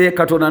enkadde,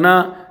 Katonda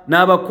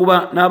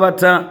n'abakuba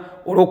n'abatta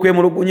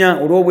olw'okwemulugunya,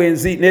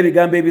 olw'obwenzi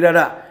n'ebigambo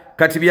ebirala.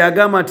 Kati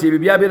byagamba nti ebyo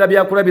byabeera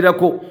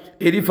byakulabirako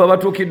erifa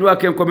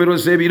abatuukiddwako enkomero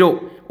z'ebiro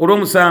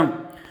olw'omusango.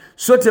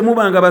 So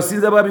temubanga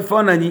basinza ba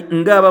bifaananyi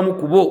ng'abamu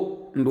ku bo,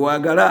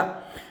 ndwagala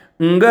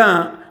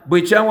nga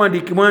bwe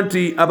kyawandiikibwa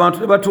nti abantu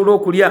ne batuula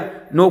okulya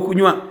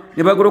n'okunywa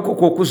ne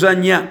bagolokoka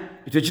okuzannya.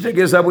 Ekyo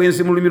kitegeeza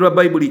bwenzi mu lulimi lwa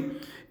Bayibuli.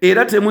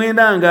 Era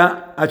temwendanga,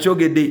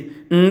 akyogedde,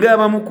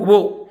 ng'abamu ku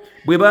bo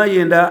bwe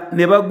baayenda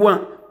ne bagwa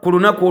ku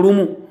lunaku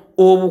olumu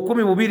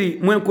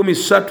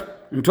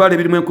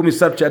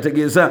 213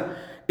 kyategeeza.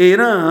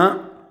 Era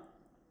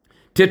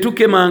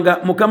tetukemanga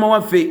Mukama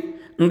waffe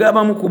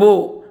ng'abamu ku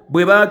bo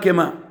bwe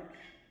baakema,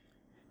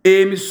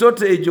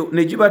 emisoto egyo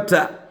ne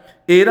gibatta.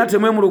 Era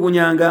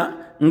temwemulugunyanga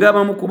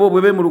ng'abamu ku bo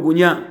bwe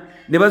beemulugunya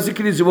ne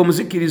bazikirizibwa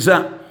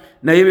omuzikiriza.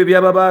 Naye ebyo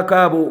byababaako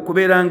abo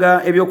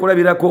kubeeranga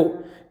ebyokulabirako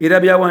era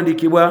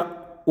byawandiikibwa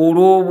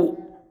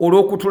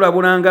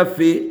olw'okutulabulanga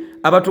ffe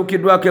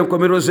abatuukiddwako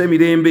enkomero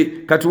z'emirembe.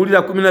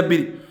 Katuwulira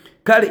 12.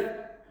 Kale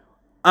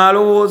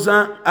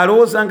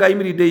alowooza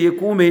ng'ayimiridde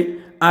yeekuume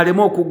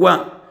aleme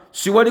okugwa.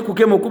 Siwali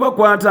kukema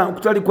okubakwata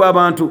okutali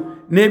kw'abantu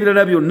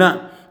n'ebirala byonna.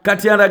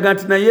 Kati alaga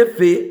nti naye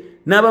ffe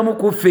n'abamu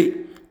ku ffe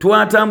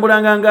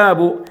twatambulanga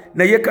ng'abo,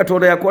 naye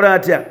Katonda yakola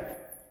atya?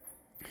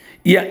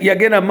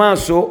 Yagenda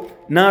maaso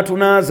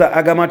n'atunaaza,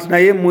 agamba nti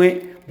naye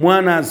mmwe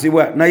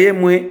mwanaazibwa, naye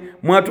mmwe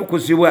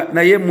mwatukuzibwa,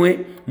 naye mmwe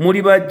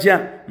muli bajja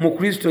mu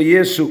Kristo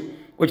Yesu.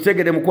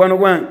 Okitegedde mukwano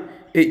gwange,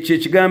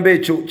 kyekigambo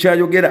ekyo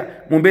kyayogera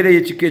mu mbeera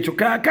y'ekika ekyo.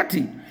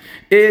 Kaakati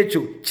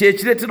ekyo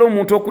kyekireetera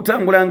omuntu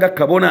okutambula nga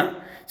kabona,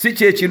 si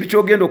kyekintu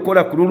kyogenda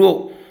okukola ku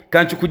lulwo.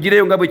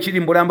 Kankikugireyo nga bwe kiri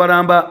mu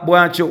bulambalamba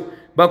bwakyo.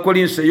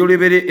 Bakolinso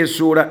ey'olubereberye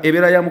essula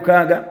ebeera ya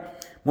 6.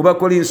 Mu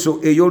Bakolinso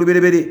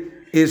ey'olubereberye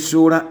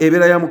essula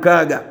ebeera ya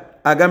 6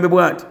 agambe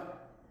bw'ati.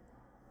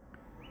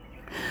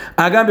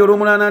 Agambye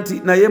olw'omulana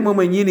nti naye mmwe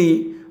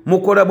mwennyini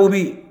mukola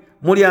bubi,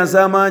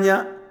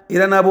 mulyanzaamaanya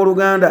era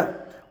n'abooluganda.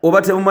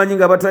 Oba temumanyi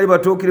nga batali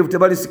batuukirivu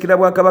tebalisikira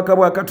bwakabaka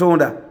bwa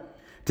Katonda?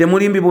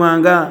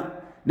 Temulimbibwanga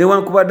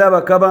newankubadde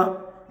abakaba,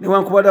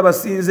 newankubadde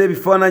abasinza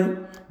ebifaananyi,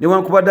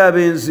 newankubadde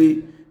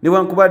abenzi,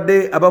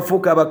 newankubadde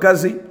abafuuka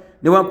abakazi,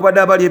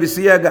 newankubadde abali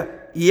ebisiyaga.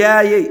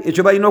 Yaye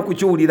ekyo balina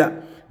okukiwulira.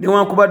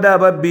 Newankubadde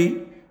ababbi,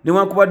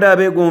 newankubadde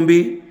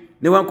abeegombi,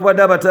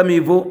 newankubadde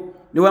abatamiivu,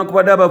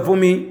 newankubadde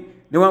abavumi,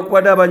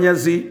 newankubadde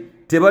abanyazi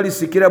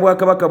tebalisikira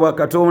bwakabaka bwa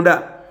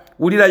Katonda.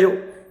 Wulirayo.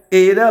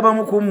 Era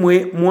abamu ku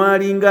mmwe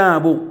mwalinga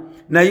abo,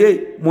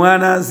 naye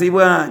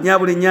mwanaazibwa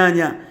nyabula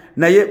ennyanya,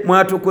 naye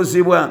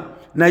mwatukuzibwa,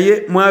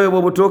 naye mwaweebwa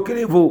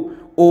obutuukirivu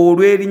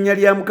olw'erinnya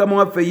lya Mukama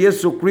waffe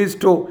Yesu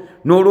Kristo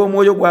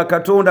n'olw'omwoyo gwa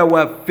Katonda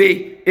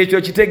waffe.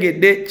 Ekyo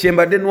kitegedde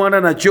kyembadde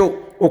nwana nakyo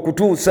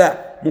okutuusa.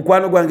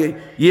 Mukwano gwange,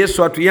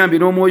 Yesu atuyambe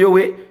n'omwoyo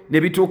we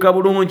ne bituuka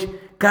bulungi.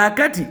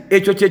 Kaakati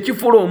ekyo kye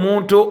kifuula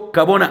omuntu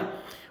kabona.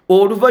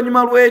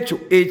 Oluvannyuma lw'ekyo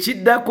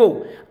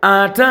ekiddako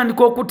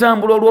atandika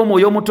okutambula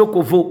olw'omwoyo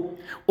omutukuvu.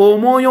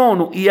 Omwoyo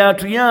ono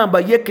yatuyamba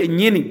ye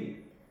kennyini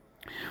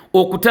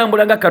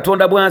okutambula nga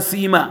Katonda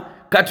bw'asiima.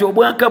 Kati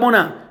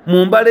obwakabona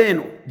mu mbala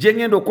eno gye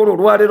ngenda okukola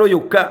olwaleero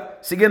yokka,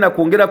 sigenda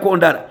kwongerako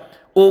ndala.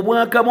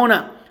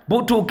 Obwakabona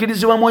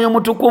butuukirizibwa mwoyo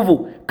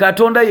mutukuvu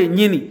Katonda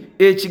yennyini.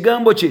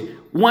 Ekigambo kye,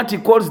 what he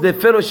calls the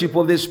fellowship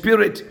of the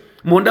Spirit,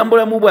 mu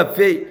ndambulamu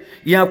bwaffe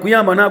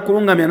yakuyamba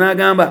n'akulungamya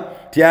n'agamba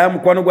ti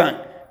mukwano gwange,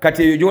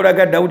 kati eyo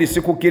gy'olaga Dawudi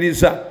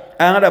sikukkiriza.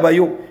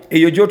 Alabayo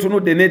eyo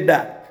gy'otunudde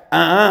nedda.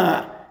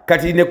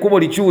 Kati nekkubo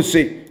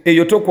likyuse,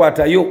 eyo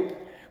tokwatayo.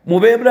 Mu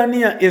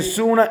Beebbulaniya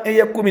essula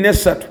eya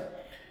 13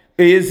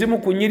 ezimu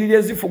ku nnyiriri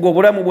ezifuga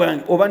obulamu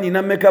bwange, oba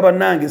nina mmeka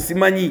bannange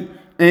simanyi.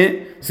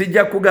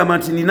 Sijja kugamba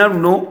nti nina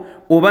luno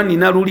oba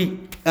nina luli.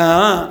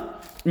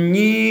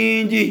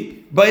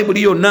 nnyingi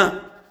bayibuli yonna,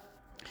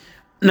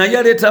 naye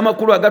aleeta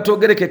amakulu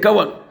agatogerekeka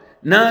wano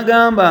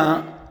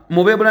n'agamba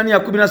mu Beebulaniya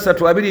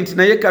 13:2 nti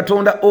naye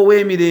Katonda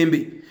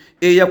ow'emirembe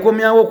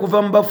eyakomyawo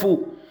okuva mu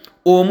bafu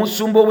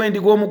omusumba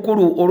ow'endiga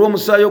omukulu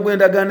olw'omusaayi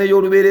ogw'endagaano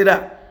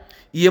ey'olubeerera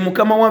ye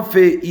Mukama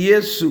waffe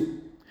Yesu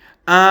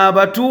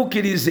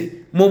abatuukirize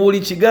mu buli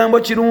kigambo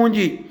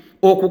kirungi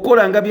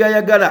okukola nga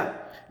by'ayagala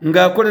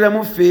ng'akolera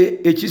mu ffe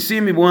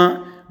ekisiimibwa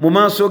mu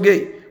maaso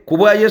ge ku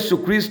bwa Yesu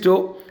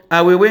Kristo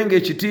aweewenga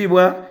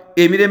ekitiibwa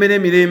emirembe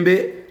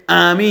n'emirembe.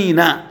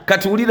 Amiina.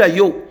 Kati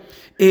wulirayo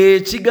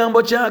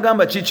ekigambo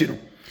kyagamba kikino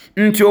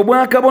nti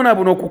obwakabona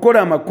buno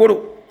okukola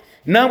amakolo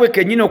naawe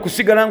kennyini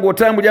okusigala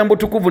ng'otambulira mu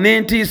butukuvu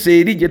n'entiisa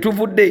eri gye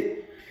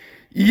tuvudde,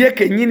 ye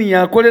kennyini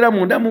yakolera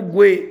munda mu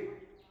ggwe.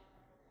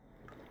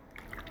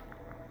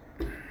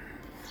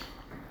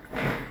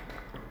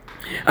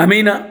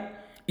 Amiina.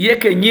 Ye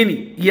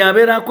kennyini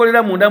yabeera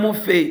akolera munda mu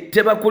ffe,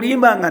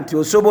 tebakulimbanga nti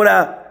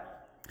osobola,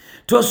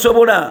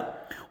 tosobola.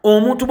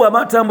 Omuntu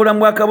bw'aba atambula mu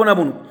bwakabona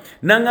buno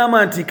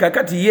n'aŋŋamba nti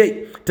kakati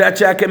ye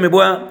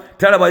takyakemebwa,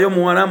 talabayo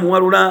muwala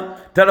muwalula,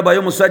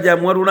 talabayo musajja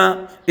muwalula,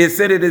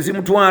 esserere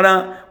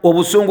zimutwala,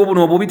 obusungu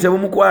buno obubi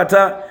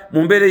tebumukwata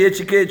mu mbeera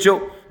ey'ekika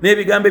ekyo,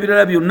 n'ebigambo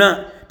ebirala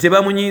byonna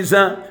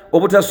tebamunyiiza,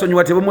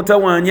 obutasonyiwa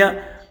tebumutawaanya,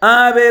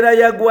 abeera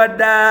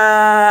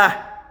yagwadda,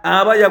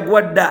 aba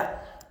yagwadda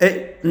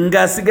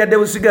ng'asigadde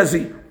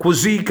busigazi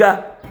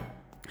kuziika.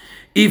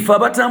 Ife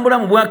abatambula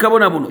mu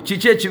bwakabona buno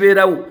kiki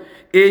ekibeerawo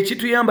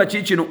ekituyamba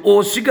kikino?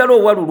 Osigala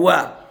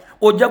owalulwa,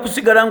 ojja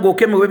kusigala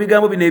ng'okemebwa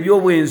ebigambo bino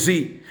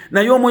eby'obwenzi,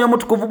 naye omwoyo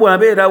omutukuvu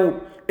bw'abeerawo,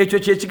 ekyo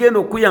kye kigenda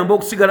okuyamba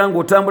okusigala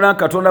ng'otambula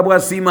Katonda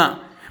bw'asiima.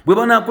 Bwe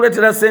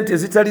banaakuleetera ssente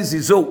ezitali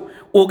zizo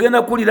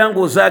ogenda kuwulira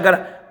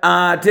ng'ozaagala,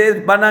 ate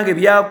banange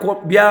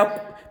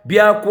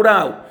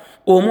byakulaawo.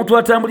 Omuntu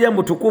atambulira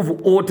mu butukuvu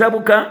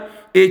otabuka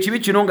ekibi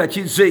kino nga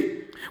kizze,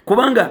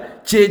 kubanga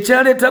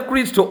kyekyaleeta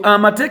Kristo.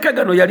 Amateeka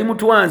gano yali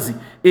mutwazi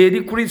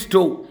eri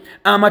Kristo,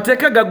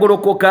 amateeka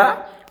gagolokoka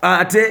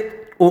ate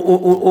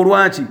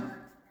olwaki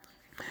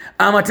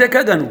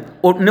amateeka gano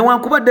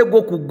newankubadde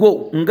go ku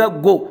go nga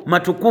go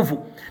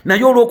matukuvu,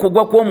 naye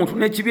olw'okugwa kw'omuntu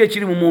n'ekibi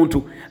ekiri mu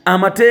muntu,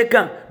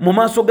 amateeka mu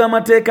maaso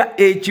g'amateeka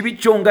ekibi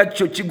kyo nga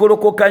kyo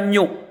kigolokoka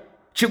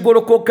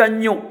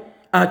nnyo.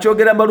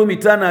 Akyogera Balumi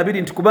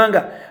 5:2 nti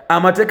kubanga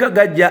amateeka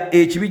gajja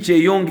ekibi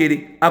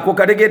kyeyongere. Ako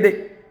kategedde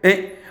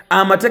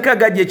amateeka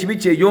gajja ekibi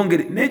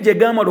kyeyongere, naye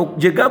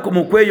gye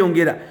gaakoma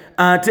okweyongera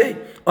ate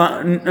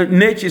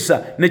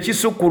n'ekisa ne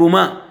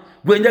kisukkuluma.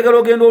 Gwe njagala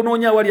ogenda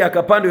onoonya awali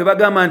akapande we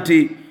bagamba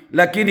nti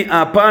lakini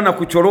apaana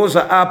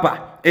kucholoza apa,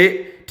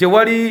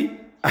 tewali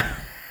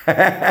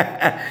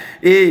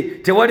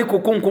tewali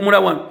kukunkumula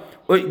wano,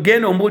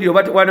 genda ombuulire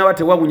oba wanaaba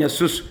tewawunya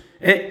ssusu.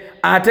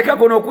 Ateeka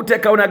kono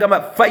okuteekawo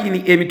n'agamba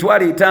fayini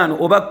emitwalo 5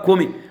 oba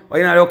 10,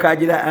 olina alyoka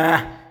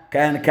agira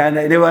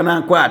ne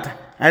banankwata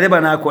ate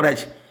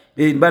banaakolaki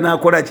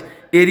banaakolaki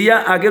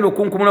eriya agenda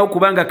okunkumulawo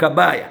kubanga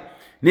kabaaya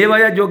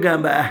nebaya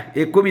gyogamba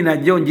 10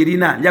 najjo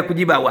njirina nja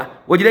kugibawa.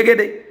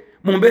 Ogiregedde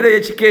mu mbeera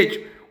y'ekika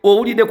ekyo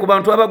owulidde ku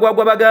bantu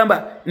abagwagwa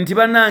bagamba nti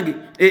bannange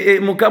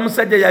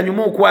mukamusajja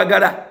yanyuma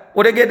okwagala.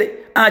 Olegedde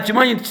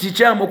akimanyi nti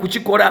kikyamu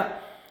okukikola.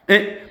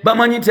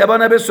 Bamanyi nti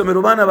abaana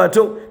b'essomero baana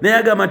bato, naye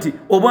agamba nti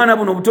obwana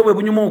buno obuto bwe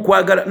bunyuma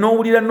okwagala,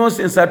 n'owulira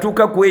nonsense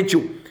atuuka ku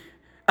ekyo.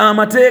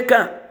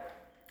 Amateeka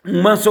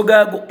mu maaso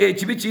gaago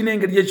ekibi kirina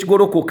engeri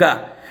gyekigolokoka.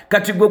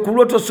 Kati gwe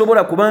kulwo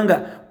tosobola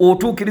kubanga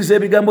otuukiriza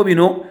ebigambo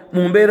bino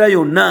mu mbeera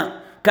yonna.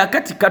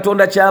 Kakati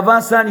Katonda kyava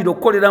asaanira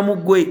okukolera mu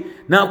ggwe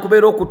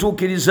n'akubeera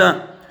okutuukiriza.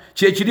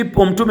 Kyekiri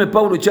omutume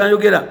Pawulo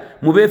kyayogera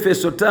mu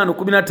Befeso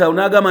 5:15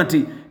 n'agamba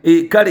nti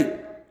kale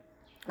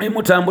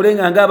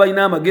mutambulenga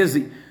ng'abalina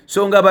amagezi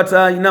so nga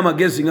batalina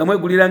amagezi nga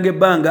mweguliranga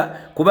ebbanga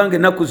kubanga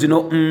ennaku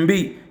zino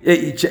mbi.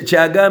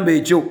 Kyagamba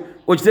ekyo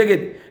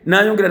okitegedde.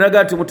 N'ayongera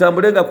n'agamba nti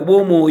mutambulenga ku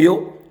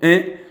bw'omwoyo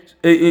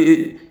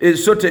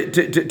so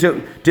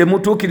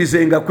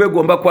temutuukirizenga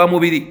kwegomba kwa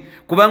mubiri,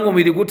 kubanga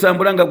omubiri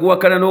gutambula nga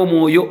guwakana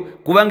n'omwoyo,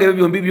 kubanga ebyo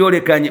byombi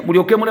byolekanye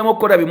mulyoke mulemu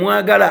okukola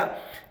bimwagala.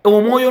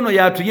 Omwoyo ono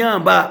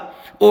yatuyamba.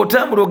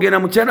 Otambula ogenda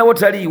mukyala wo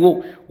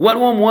taliiwo,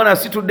 waliwo omuwala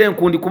asitudde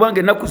enkundi kubanga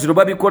ennaku zino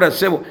babikola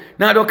ssebo,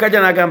 n'alyoka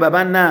ajja n'agamba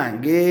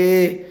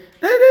bannange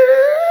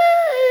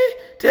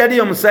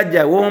teyaliyo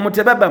omusajja w'omu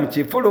tebaba mu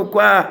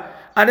kifulukwa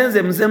ate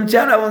nze muze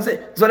mukyala wo nze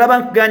zolaba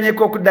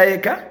nkuganyeko okuddayo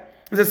eka,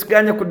 nze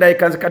siganye kuddayo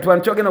eka, nze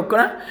katwani kyogenda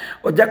okukola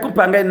ojja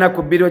kumpanga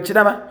ennaku 2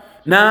 okiraba.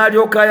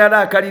 N'alyoka ayala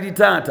akaliri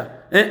taata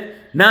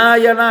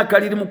n'ayala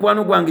akaliri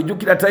mukwano gwange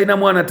jjukira talina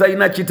mwana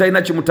talina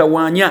talina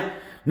kimutawaanya,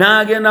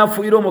 n'agenda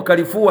afuuyira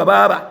omukalifuuwa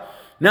baaba,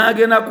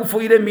 n'agenda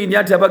kufuuyira emmindi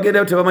ati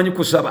abagendayo tebamanyi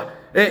kusaba.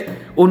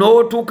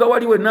 Onootuuka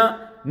wali wenna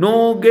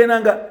n'ogenda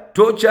nga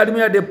tokyalimu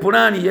yadde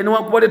pulaani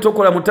yenewankubadde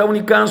tokola mu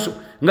tawuni kanso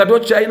nga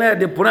tokyalina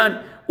yadde pulaani,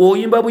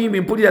 oyimba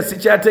buyimbi mpulira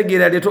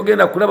sikyategeera yadde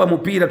togenda kulaba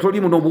mupiira,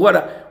 toli muno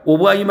obuwala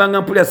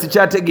obwayimbanga mpulira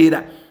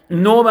sikyategeera,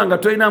 nooba nga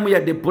tolinamu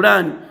yadde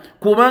pulaani,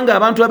 kubanga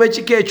abantu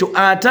ab'ekika ekyo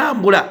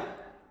atambula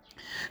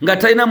nga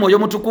talina mwoyo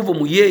mutukuvu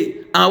mu ye,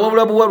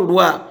 awabula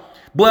buwalulwa.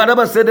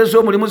 Bw'alaba ssente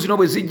z'omulimu zino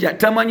bwe zijja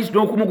tamanyi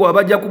n'okumugoba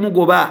bajja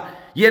kumugoba.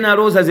 ye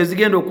n'alowooza ze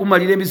zigenda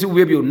okumalira ebizibu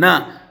bye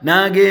byonna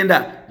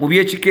n'agenda mu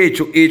byekika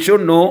ekyo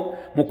nno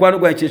mukwano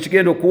gwange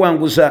kyekigenda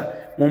okuwanguza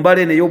mu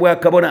mbala eno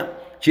ey'obwakabona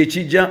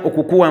kyekijja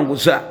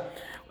okukuwanguza.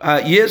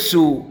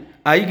 Yesu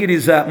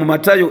ayigiriza mu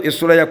Matayo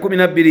essula ya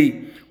 12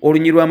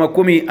 olunyi lwa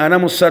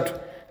 43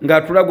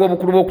 ng'atulaga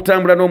obukulu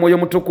bw'okutambula n'Omwoyo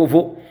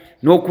Mutukuvu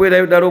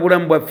n'okuweerayo ddala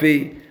obulamu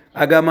bwaffe.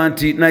 Agamba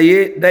nti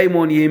naye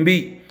dayimooni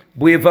embi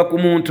bw'eva ku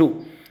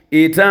muntu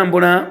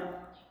etambula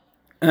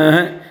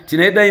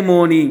naye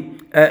dayimooni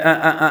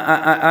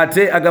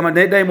ate agamba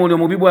naye dayimooni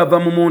omubi bw'ava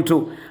mu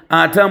muntu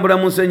atambula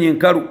mu nsenyi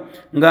enkalu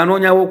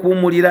ng'anoonyawo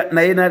okuwummulira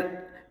naye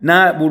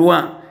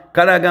n'abulwa.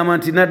 Kale agamba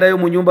nti naddayo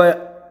mu nyumba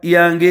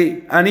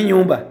yange. Ani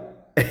nyumba?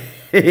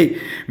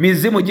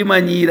 Mizimu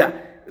gimanyiira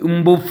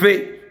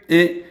mbufe.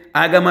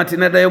 Agamba nti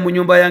naddayo mu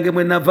nyumba yange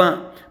mwe nava.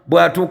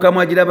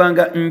 Bw'atuukamu agiraba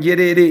nga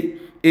njereere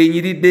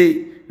enyiridde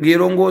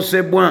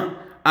ng'erongoosebwa.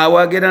 Awo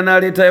agenda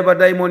n'aleetayo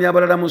badayimooni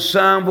abalala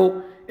 7.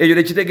 Ekyo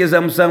tekitegeeza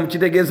 7,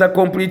 kitegeeza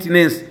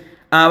completeness.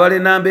 Abale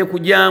namba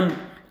ekugyamu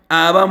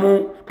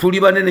abamu tuli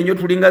banene nnyo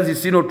tulinga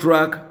zisino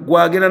track.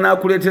 Gwagenda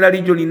n'akuleetera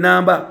region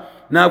namba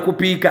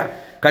n'akupiika.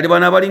 Kati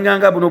bano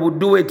abalinganga buno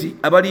buduweti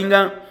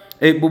abalinga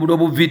buno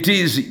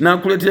buvitiizi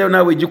n'akuleeterayo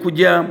naawe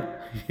egikugyamu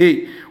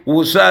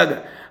osaaga.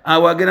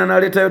 Awo agenda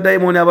n'aleetayo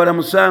dayimooni abala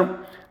 7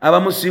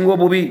 abamusinga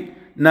obubi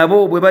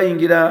nabo bwe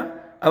bayingira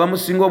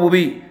abamusinga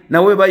obubi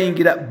nabo bwe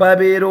bayingira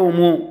babeera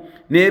omwo.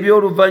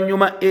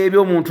 N'ebyoluvannyuma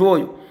eby'omuntu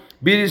oyo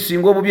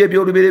birisinga obubi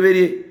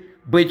ebyolubereberye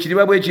bwe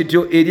kiriba bwe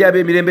kityo eri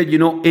ab'emirembe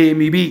gino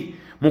emibi.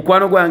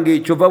 Mukwano gwange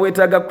kyova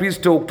weetaaga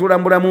Kristo okutuula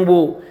mu bulamu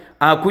bwo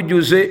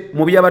akujjuze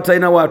mu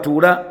by'abatalina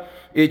waatuula.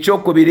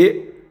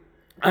 Ekyokubiri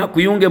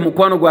akuyunge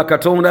mukwano gwa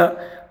Katonda.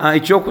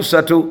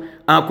 Ekyokusatu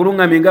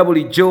akuluŋŋamye nga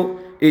bulijjo.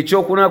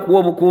 Ekyokuna akuwa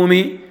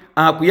obukuumi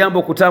akuyamba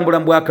okutambula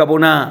mu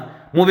bwakabona.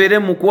 Mubeere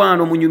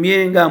mukwano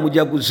munyumyenga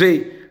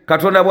mujaguze.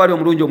 Katonda bwali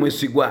omulungi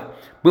omwesigwa.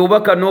 Bwe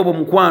bubaka n'obwo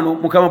mukwano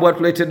Mukama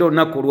bwatuleetedde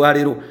olunaku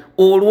olwaleero.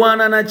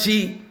 Olwana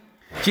naki?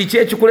 Kiki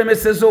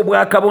ekikulemeseza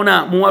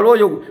obwakabona? Muwala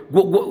oyo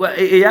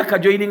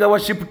eyakajoyininga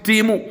worship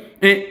team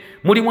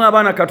mulimu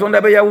abaana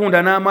Katonda be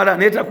yawunda n'amala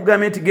naye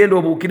takugambye nti genda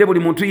obuukire buli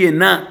muntu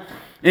yenna.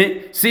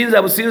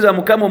 Sinza businza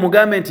Mukama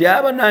omugambe nti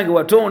abanange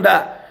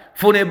watonda.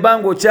 Funa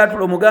ebbanga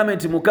okyatula omugambe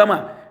nti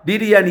Mukama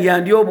Liliyani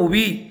yandi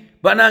obubi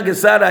banange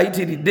Saara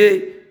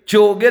ayitiridde.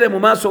 Kyogere mu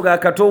maaso ga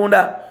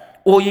Katonda.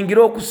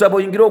 Oyingire okusaba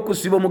oyingire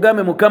okusiba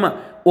omugambe Mukama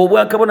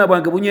obwakabona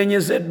bwange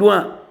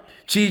bunyenyezeddwa.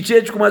 Kiki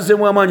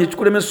ekikumazeemu amaanyi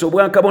ekikulemesa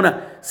obwakabona?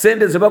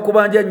 Sente ze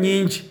bakubanja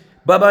nnyingi.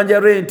 Babanja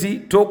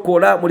renti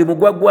tokola mulimu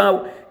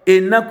gwaggwawo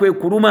ennaku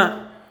ekuluma.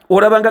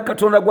 Olabanga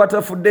Katonda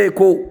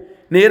gwatafuddeeko.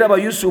 Naye raba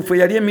Yusufu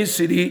yali e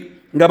Misiri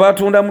nga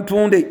batunda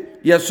mutunde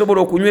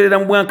yasobola okunywerera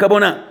mu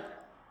bwakabona.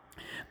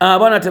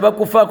 Abaana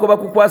tebakufaako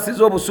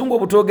bakukwasiza obusungu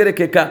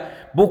obutoogerekeka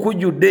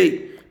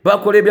bukujjudde.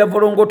 Bakola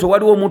ebyavolongoto.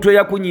 Waliwo omuntu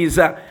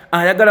eyakunyiiza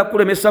ayagala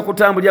kulemesa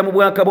kutambulira mu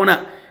bwakabona.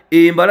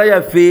 Embala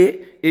yaffe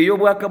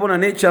ey'obwakabona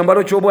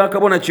n'ekyambalo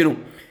ky'obwakabona kino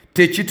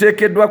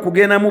tekiteekeddwa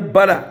kugenda mu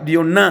bbala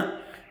lyonna.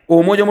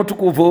 Omwoyo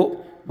Mutukuvu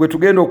gwe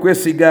tugenda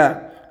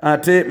okwesiga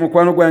ate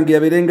mukwano gwange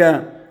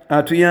yabeerenga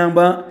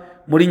atuyamba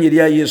mu linnya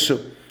lya Yesu.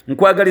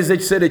 Nkwagaliza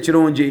ekiseera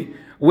ekirungi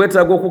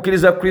weetaaga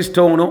okukkiriza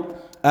Kristo ono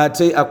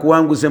ate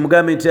akuwanguze.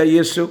 Mugambe nti ya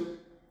Yesu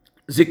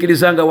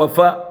zikiriza nga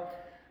wafa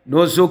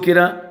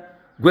n'ozuukira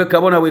gwe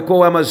kabona weka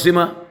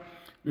ow'amazima.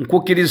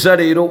 Nkukkiriza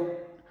leero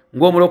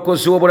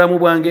ng'omulokozi w'obulamu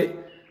bwange.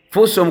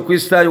 Fuusa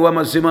omukristaayo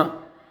w'amazima.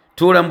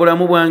 Tuula mu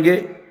bulamu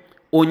bwange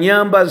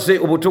onyambaze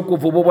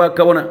obutukuvu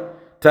bw'obwakabona.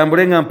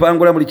 Tambule nga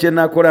mpangula buli kye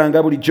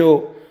nnaakolanga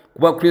bulijjo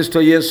kuba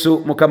Kristo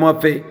Yesu Mukama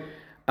waffe.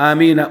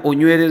 Amiina.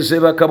 Onywereze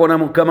bakabona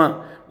Mukama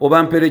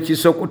oba mpeera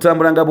ekisa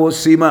okutambula nga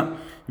bw'osiima.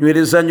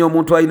 Nywereza nnyo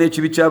omuntu alina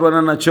ekibi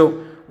kyalwana nakyo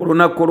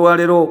olunaku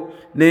olwaleero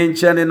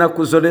n'enkya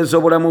n'ennaku zonna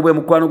ez'obulamu bwe.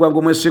 Mukwano gwange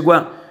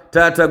omwesigwa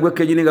taata gwe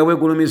kennyini nga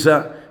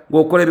bwegulumiza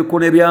ng'okola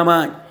ebikuno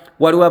eby'amaanyi.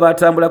 Waliwo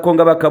abatambulako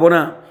nga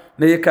bakabona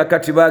naye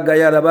kakati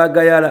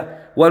baagayala.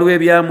 Waliwo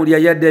ebyamulya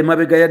yadde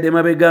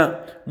emabega.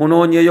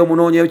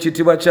 Munoonyeyo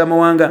kitiibwa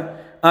ky'amawanga.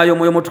 Ayo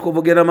Mwoyo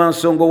Mutukuvu genda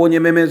maaso ng'owonya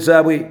emmeme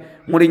zaabwe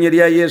mu linnya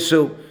lya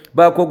Yesu.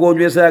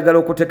 Bakogonjweza ayagala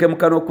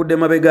okutekemuka n'okudda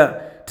emabega.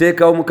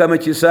 Teekawo Mukama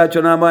ekisa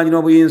kyo n'amaanyi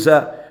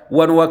n'obuyinza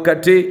wano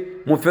wakati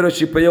mu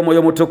fellowship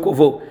ey'Omwoyo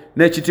Mutukuvu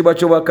n'ekitiibwa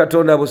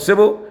ky'obwakatonda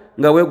busibu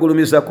nga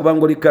weegulumiza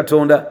kubanga oli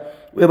Katonda.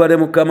 Weebale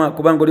Mukama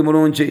kubanga oli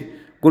mulungi.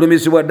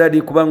 Gulumizibwa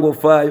ddadi kubanga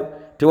ofaayo.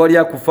 Tewali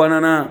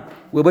akufaanana.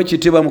 Weebwe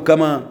ekitiibwa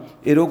Mukama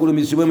era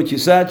ogulumizibwe mu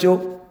kisa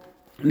kyo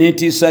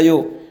n'entiisa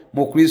yo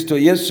mu Kristo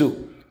Yesu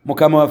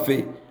Mukama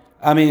waffe.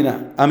 Amiina.